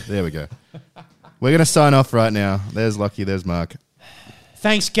around. There we go. We're going to sign off right now. There's Lockie, there's Mark.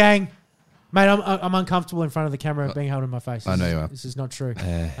 Thanks, gang. Mate, I'm uncomfortable in front of the camera being held in my face. I know you are. This is not true.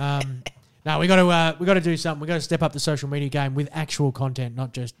 No, we got to do something. We got to step up the social media game with actual content,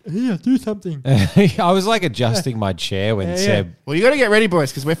 not just do something. I was like adjusting my chair when Yeah, Seb. Well, you got to get ready, boys,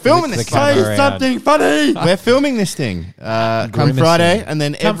 because we're filming The this camera thing. around. Something funny. We're filming this thing come Grimacing. Friday, and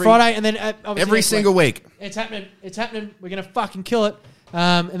then Come Friday, and then obviously every next single week. It's happening. It's happening. We're gonna fucking kill it,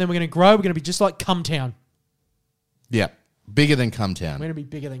 and then we're gonna grow. We're gonna be just like Cumtown. Yeah, bigger than We're Cumtown. gonna be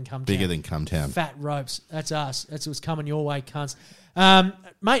bigger than Cumtown. Bigger than Cumtown. Fat ropes. That's us. That's what's coming your way, cunts.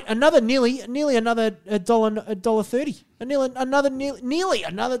 Mate, nearly another $1.30. Nearly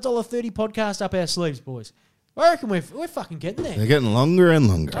another $1.30 podcast up our sleeves, boys. I reckon we're fucking getting there. They're getting longer and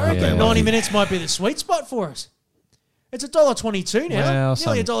longer. I reckon Yeah. 90 minutes might be the sweet spot for us. It's $1.22 now. Well,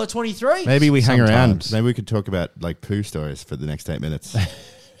 Nearly $1.23. Maybe we hang around. Sometimes. Maybe we could talk about like poo stories for the next 8 minutes.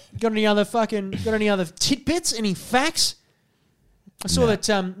 Got any other tidbits? Any facts? I saw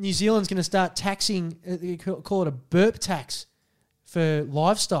that New Zealand's going to start taxing. They call it a burp tax for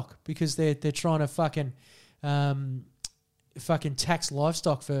livestock because they're trying to fucking tax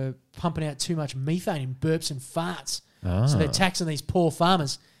livestock for pumping out too much methane in burps and farts. So they're taxing these poor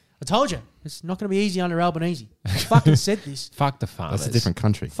farmers. I told you. It's not going to be easy under Albanese. I fucking said this. Fuck the farmers. That's a different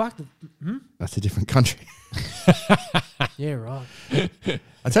country. Fuck the... That's a different country. Yeah, right.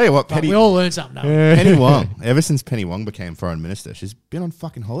 I tell you what, But we all learned something. No? Penny Wong, ever since Penny Wong became foreign minister, she's been on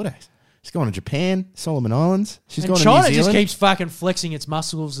fucking holidays. She's gone to Japan, Solomon Islands. She's And gone China to New Zealand. just keeps fucking flexing its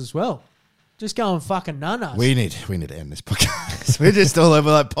muscles as well. Just going fucking nanas. We need to end this podcast. We're just all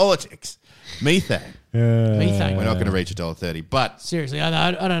over like politics. Methane. Methane. We're not going to reach $1.30, but Seriously, I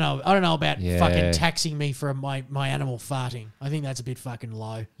don't know. I don't know about Yeah. fucking taxing me for my animal farting. I think that's a bit fucking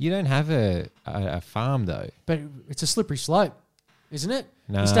low. You don't have a farm though. But it's a slippery slope, isn't it?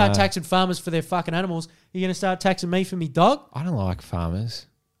 Nah. You start taxing farmers for their fucking animals. You're going to start taxing me for me dog? I don't like farmers.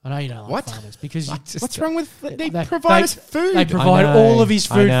 I know you don't like What? farmers because you, what's wrong with they they- provide us food? They provide I know, all of his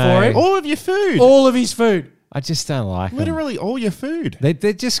I food know. for him. all of your food. All of his food. I just don't like 'em. Literally all your food. They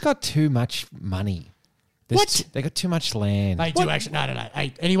just got too much money. What? They got too much land. They do actually. No.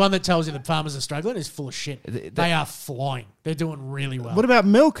 Hey, anyone that tells you that farmers are struggling is full of shit. They are flying. They're doing really well. What about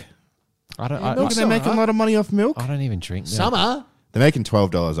milk? I don't. Yeah, I, milk's Look, they make a alright. lot of money off milk. I don't even drink milk. Some are, They're making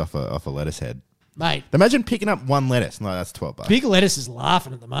 $12 off a lettuce head. mate. Imagine picking up one lettuce. No, that's $12. Big Lettuce is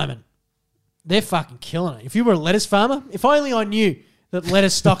laughing at the moment. They're fucking killing it. If you were a lettuce farmer, if only I knew that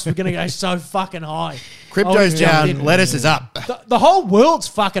lettuce stocks were going to go so fucking high. Crypto's I would down, jump in. lettuce is up. The whole world's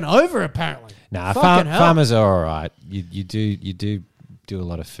fucking over, apparently. Nah, Fucking hell. farmers are all right. You do a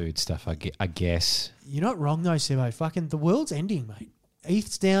lot of food stuff. I guess. You're not wrong though, Sebo. Fucking the world's ending, mate.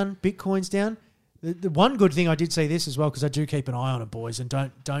 ETH's down, Bitcoin's down. The one good thing I did say this as well, because I do keep an eye on it, boys, and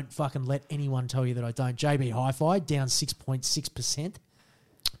don't fucking let anyone tell you that I don't. JB Hi-Fi down 6.6%,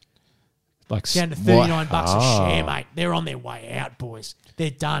 Like down to $39 a share, mate. They're on their way out, boys. They're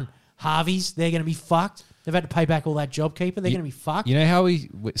done. Harvey's, they're going to be fucked. They've had to pay back all that JobKeeper. They're going to be fucked. You know how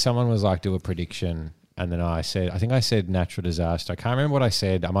someone was like, do a prediction, and then I said natural disaster. I can't remember what I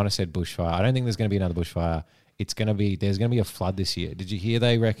said. I might have said bushfire. I don't think there's going to be another bushfire. There's going to be a flood this year. Did you hear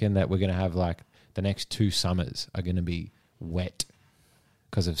they reckon that we're going to have like the next 2 summers are going to be wet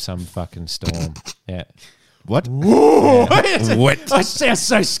because of some fucking storm? Yeah. What? What? That sounds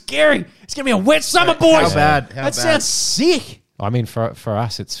so scary. It's going to be a wet summer, boys. How bad? How That bad? sounds sick. I mean, for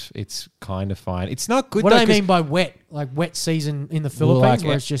us, it's kind of fine. It's not good. What though, do I 'cause mean by wet? Like wet season in the Philippines, like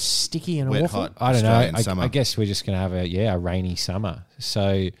where it's just sticky and Wet, awful. hot. I don't Australian know. summer. I guess we're just going to have a rainy summer.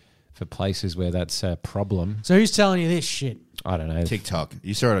 So for places where that's a problem, So who's telling you this shit? I don't know. TikTok.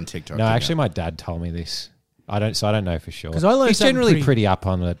 You saw it on TikTok. No, didn't actually, you? my dad told me this. I don't know for sure. 'Cause I learned He's something generally pretty- pretty up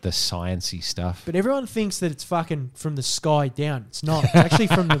on the sciencey stuff. But everyone thinks that it's fucking from the sky down. It's not. It's actually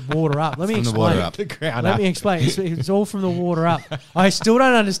from the water up. Let me From the explain. water up. The ground Let up. me explain. It's all from the water up. I still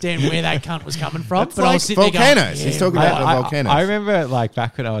don't understand where that cunt was coming from. It's but I like was sitting there going, volcanoes. He's yeah, talking right. about the volcanoes. I remember like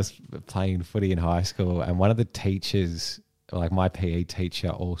back when I was playing footy in high school, and one of the teachers, like my PE teacher,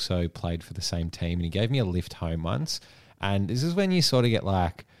 also played for the same team, and he gave me a lift home once. And this is when you sort of get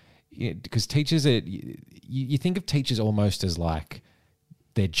like, because teachers are, you think of teachers almost as like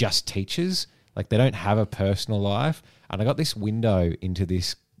they're just teachers, like they don't have a personal life. And I got this window into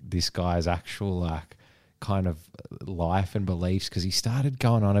this guy's actual like kind of life and beliefs, because he started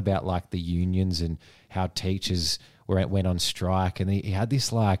going on about like the unions and how teachers went on strike, and he had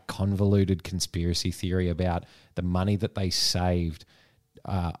this like convoluted conspiracy theory about the money that they saved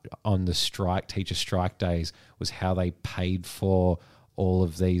on the teacher strike days was how they paid for all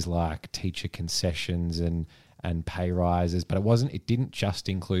of these like teacher concessions and pay rises. But it didn't just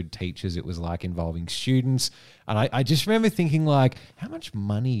include teachers, it was like involving students. And I just remember thinking like, how much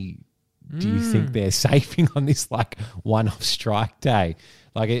money do you think they're saving on this like one-off strike day?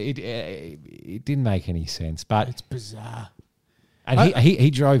 Like it didn't make any sense. But It's bizarre. and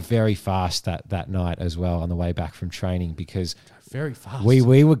he drove very fast that night as well on the way back from training, because Very fast. we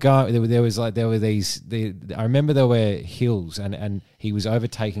were going. There were these. I remember there were hills, and he was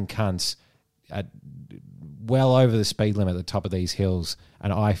overtaking cunts at well over the speed limit at the top of these hills,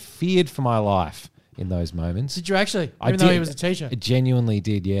 and I feared for my life in those moments. Did you actually? I Even though did. he was a teacher. It genuinely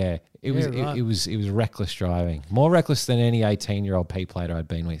did. Yeah, it was. Yeah, right. It was reckless driving, more reckless than any 18-year-old P-plater I'd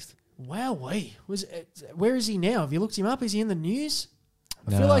been with. Wow, where is he now? Have you looked him up? Is he in the news?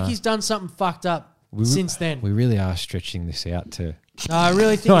 I feel like he's done something fucked up since then. We really are stretching this out to. No, I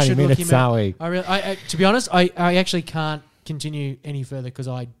really think you 90 should look minutes, him up. aren't we? I to be honest, I actually can't continue any further because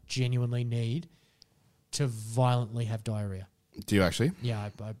I genuinely need to violently have diarrhea. Do you actually? Yeah,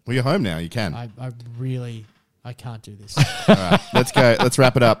 Well, you're home now. You can. I really, I can't do this. All right, let's go. Let's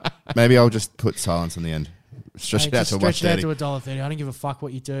wrap it up. Maybe I'll just put silence on the end. Stretch it out Just to stretch it out $1.30. to $1.30. I don't give a fuck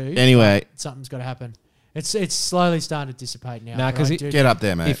what you do. Anyway, Something's got to happen. It's slowly starting to dissipate now. Nah, but 'cause I it- do- Get up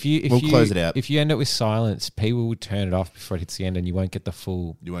there, mate. We'll close it out. If you end it with silence, people will turn it off before it hits the end, and you won't get the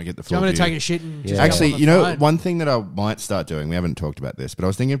full. You won't get the do full you want me to view. take a shit and just Yeah. jump Actually, on you the know, phone? one thing that I might start doing, we haven't talked about this, but I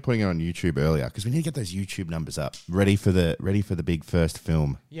was thinking of putting it on YouTube earlier because we need to get those YouTube numbers up, ready for the big first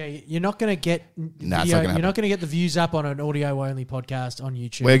film. Yeah, you're not going to get Nah, it's video, not gonna you're happen. not going to get the views up on an audio only podcast on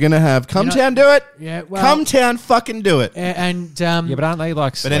YouTube. We're gonna have You're not- Cumtown do it. Yeah, well, Cumtown fucking do it. and Yeah, but aren't they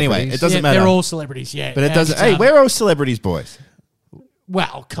like? But anyway, celebrities? it doesn't matter. They're all celebrities, yeah. But it And, doesn't. Hey, we're all celebrities, boys.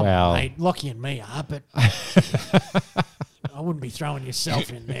 well, come Well. on, mate. Lockie and me are, but I wouldn't be throwing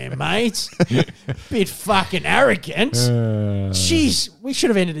yourself in there, mate. Bit fucking arrogant. Jeez, we should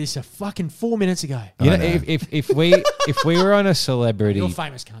have ended this a fucking 4 minutes ago. You I know, know. if we were on a celebrity You're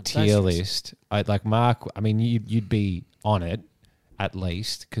famous, cunt. tier list, I'd like Mark. I mean, you'd be on it at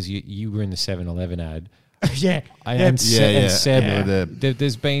least because you were in the 7-Eleven ad. Yeah. And Seb, Yeah.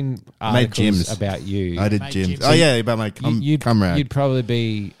 there's been Made articles gyms. about you. I did Mate, gyms. gyms. Oh yeah, about my comrade. You'd probably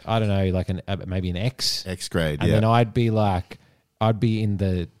be, I don't know, like maybe an X, X grade. and Yeah. then I'd be in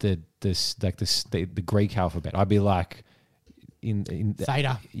the Greek alphabet. I'd be like in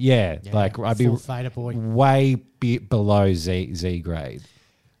Theta. yeah, Yeah, like I'd be full theta boy. way below Z grade.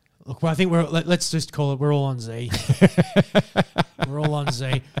 Look, well, I think let's just call it. We're all on Z. We're all on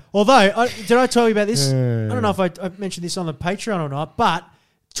Z. Although, did I tell you about this? I don't know if I mentioned this on the Patreon or not, but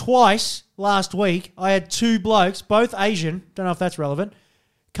twice last week I had two blokes, both Asian. Don't know if that's relevant.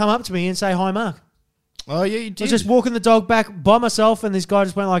 Come up to me and say hi, Mark. Oh yeah, you I did. was just walking the dog back by myself, and this guy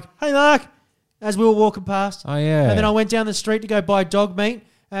just went like, "Hey, Mark," as we were walking past. Oh yeah, And then I went down the street to go buy dog meat,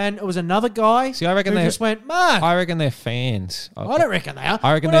 and it was another guy. See, I reckon who they- just went, "Mark." I reckon they're fans. I don't reckon they are.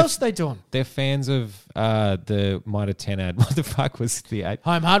 I reckon what they're- else are they doing? They're fans of the Mitre 10 ad. What the fuck was the ad?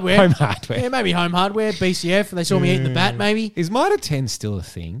 Home Hardware. Home Hardware. Yeah, maybe Home Hardware, BCF. They saw me eating the bat, maybe. Is Mitre 10 still a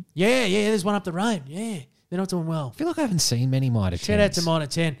thing? Yeah, there's one up the road. Yeah, they're not doing well. I feel like I haven't seen many Mitre 10s. Shout out to Mitre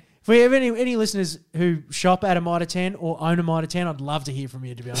 10. If we have any listeners who shop at a Mitre 10 or own a Mitre 10, I'd love to hear from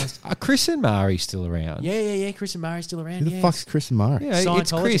you, to be honest. Are Chris and Mari still around? Yeah. Chris and Murray's still around. Who the yeah. fuck's Chris and Murray? Yeah, it's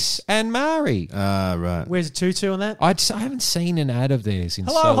Scientologist. Chris and Mari. Right. Where's a tutu on that? I haven't seen an ad of theirs in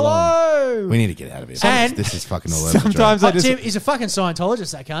so Hello, long. hello. We need to get out of here. And- this is fucking all over. Sometimes the I Oh, just... Tim, he's a fucking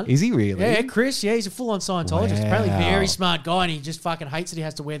Scientologist, that cunt. Is he really? Yeah, Chris. Yeah, he's a full-on Scientologist. Wow. Apparently, very smart guy, and he just fucking hates that he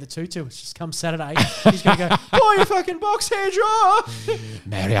has to wear the tutu. It's just come Saturday, he's gonna go, "Buy your fucking box hairdryer."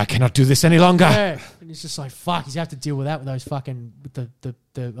 Mary, I cannot do this any longer. Yeah, and he's just like, "Fuck." He's have to deal with that with those fucking with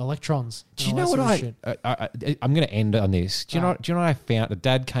the electrons. Do you and know all what that sort of shit. I'm going to end on this. Do you Ah. know? Do you know what I found? The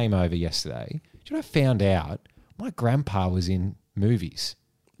dad came over yesterday. Do you know what I found out? My grandpa was in movies.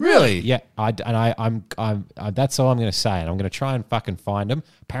 Really? Yeah, I'm that's all I'm going to say, and I'm going to try and fucking find them.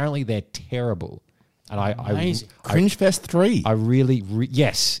 Apparently, they're terrible, and Amazing. Cringe Fest 3. I really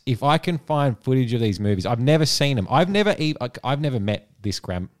yes. If I can find footage of these movies, I've never seen them. I've never met this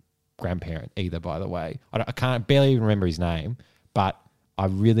grandparent either. By the way, I can't barely even remember his name, but I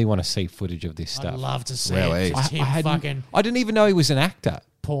really want to see footage of this I'd stuff. love to see Really? it. Just him fucking I didn't even know he was an actor.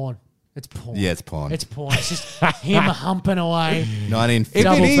 porn. It's porn. Yeah, it's porn. It's porn. It's just him humping away. 1950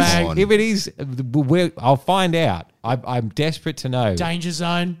 Double If it is, bag. if it is, I'll find out. I'm desperate to know. Danger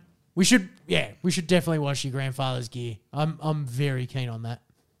Zone. We should definitely watch your grandfather's gear. I'm very keen on that.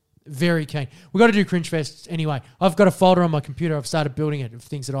 Very keen. We've got to do Cringe Fest anyway. I've got a folder on my computer. I've started building it of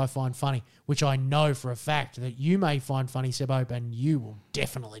things that I find funny, which I know for a fact that you may find funny, Seb, and you will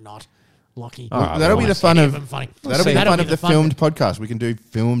definitely not, Lockie. right, that'll be the fun Any of them funny. that'll be the fun of the filmed podcast. We can do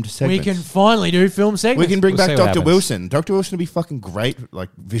filmed We segments. can finally do film segments. We can bring We'll back see what Dr. happens. Wilson. Dr. Wilson would be fucking great, like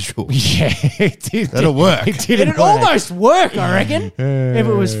visual. Yeah, it did. That'll work. It'd almost work, I reckon, if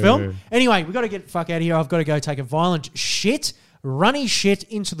it was filmed. Anyway, we've got to get the fuck out of here. I've got to go take a violent runny shit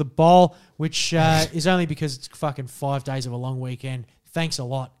into the bowl, which is only because it's fucking 5 days of a long weekend. Thanks a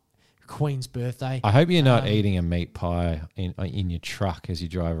lot. Queen's birthday. I hope you're not eating a meat pie in your truck as you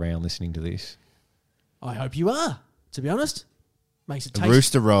drive around listening to this I hope you are, to be honest. Makes it A taste.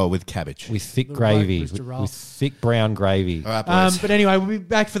 rooster roll with cabbage. with thick The gravy, rooster roll. with thick brown gravy. All right, boys. But anyway, we'll be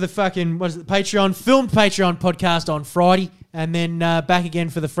back for the fucking, filmed Patreon podcast on Friday, and then back again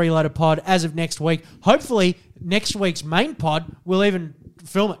for the Freeloader pod as of next week. Hopefully, next week's main pod, we'll even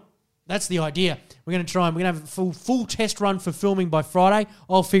film it. That's the idea. We're going to try and we're going to have a full test run for filming by Friday.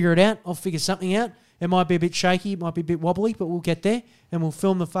 I'll figure it out. I'll figure something out. It might be a bit shaky. It might be a bit wobbly, but we'll get there. And we'll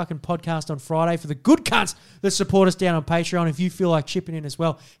film the fucking podcast on Friday for the good cunts that support us down on Patreon. If you feel like chipping in as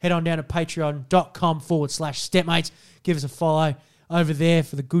well, head on down to patreon.com/stepmates. Give us a follow over there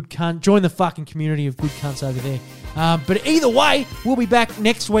for the good cunt. Join the fucking community of good cunts over there. But either way, we'll be back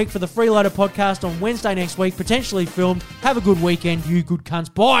next week for the Freeloader podcast on Wednesday next week, potentially filmed. Have a good weekend, you good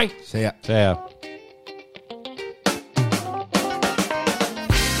cunts. Bye. See ya. So, yeah.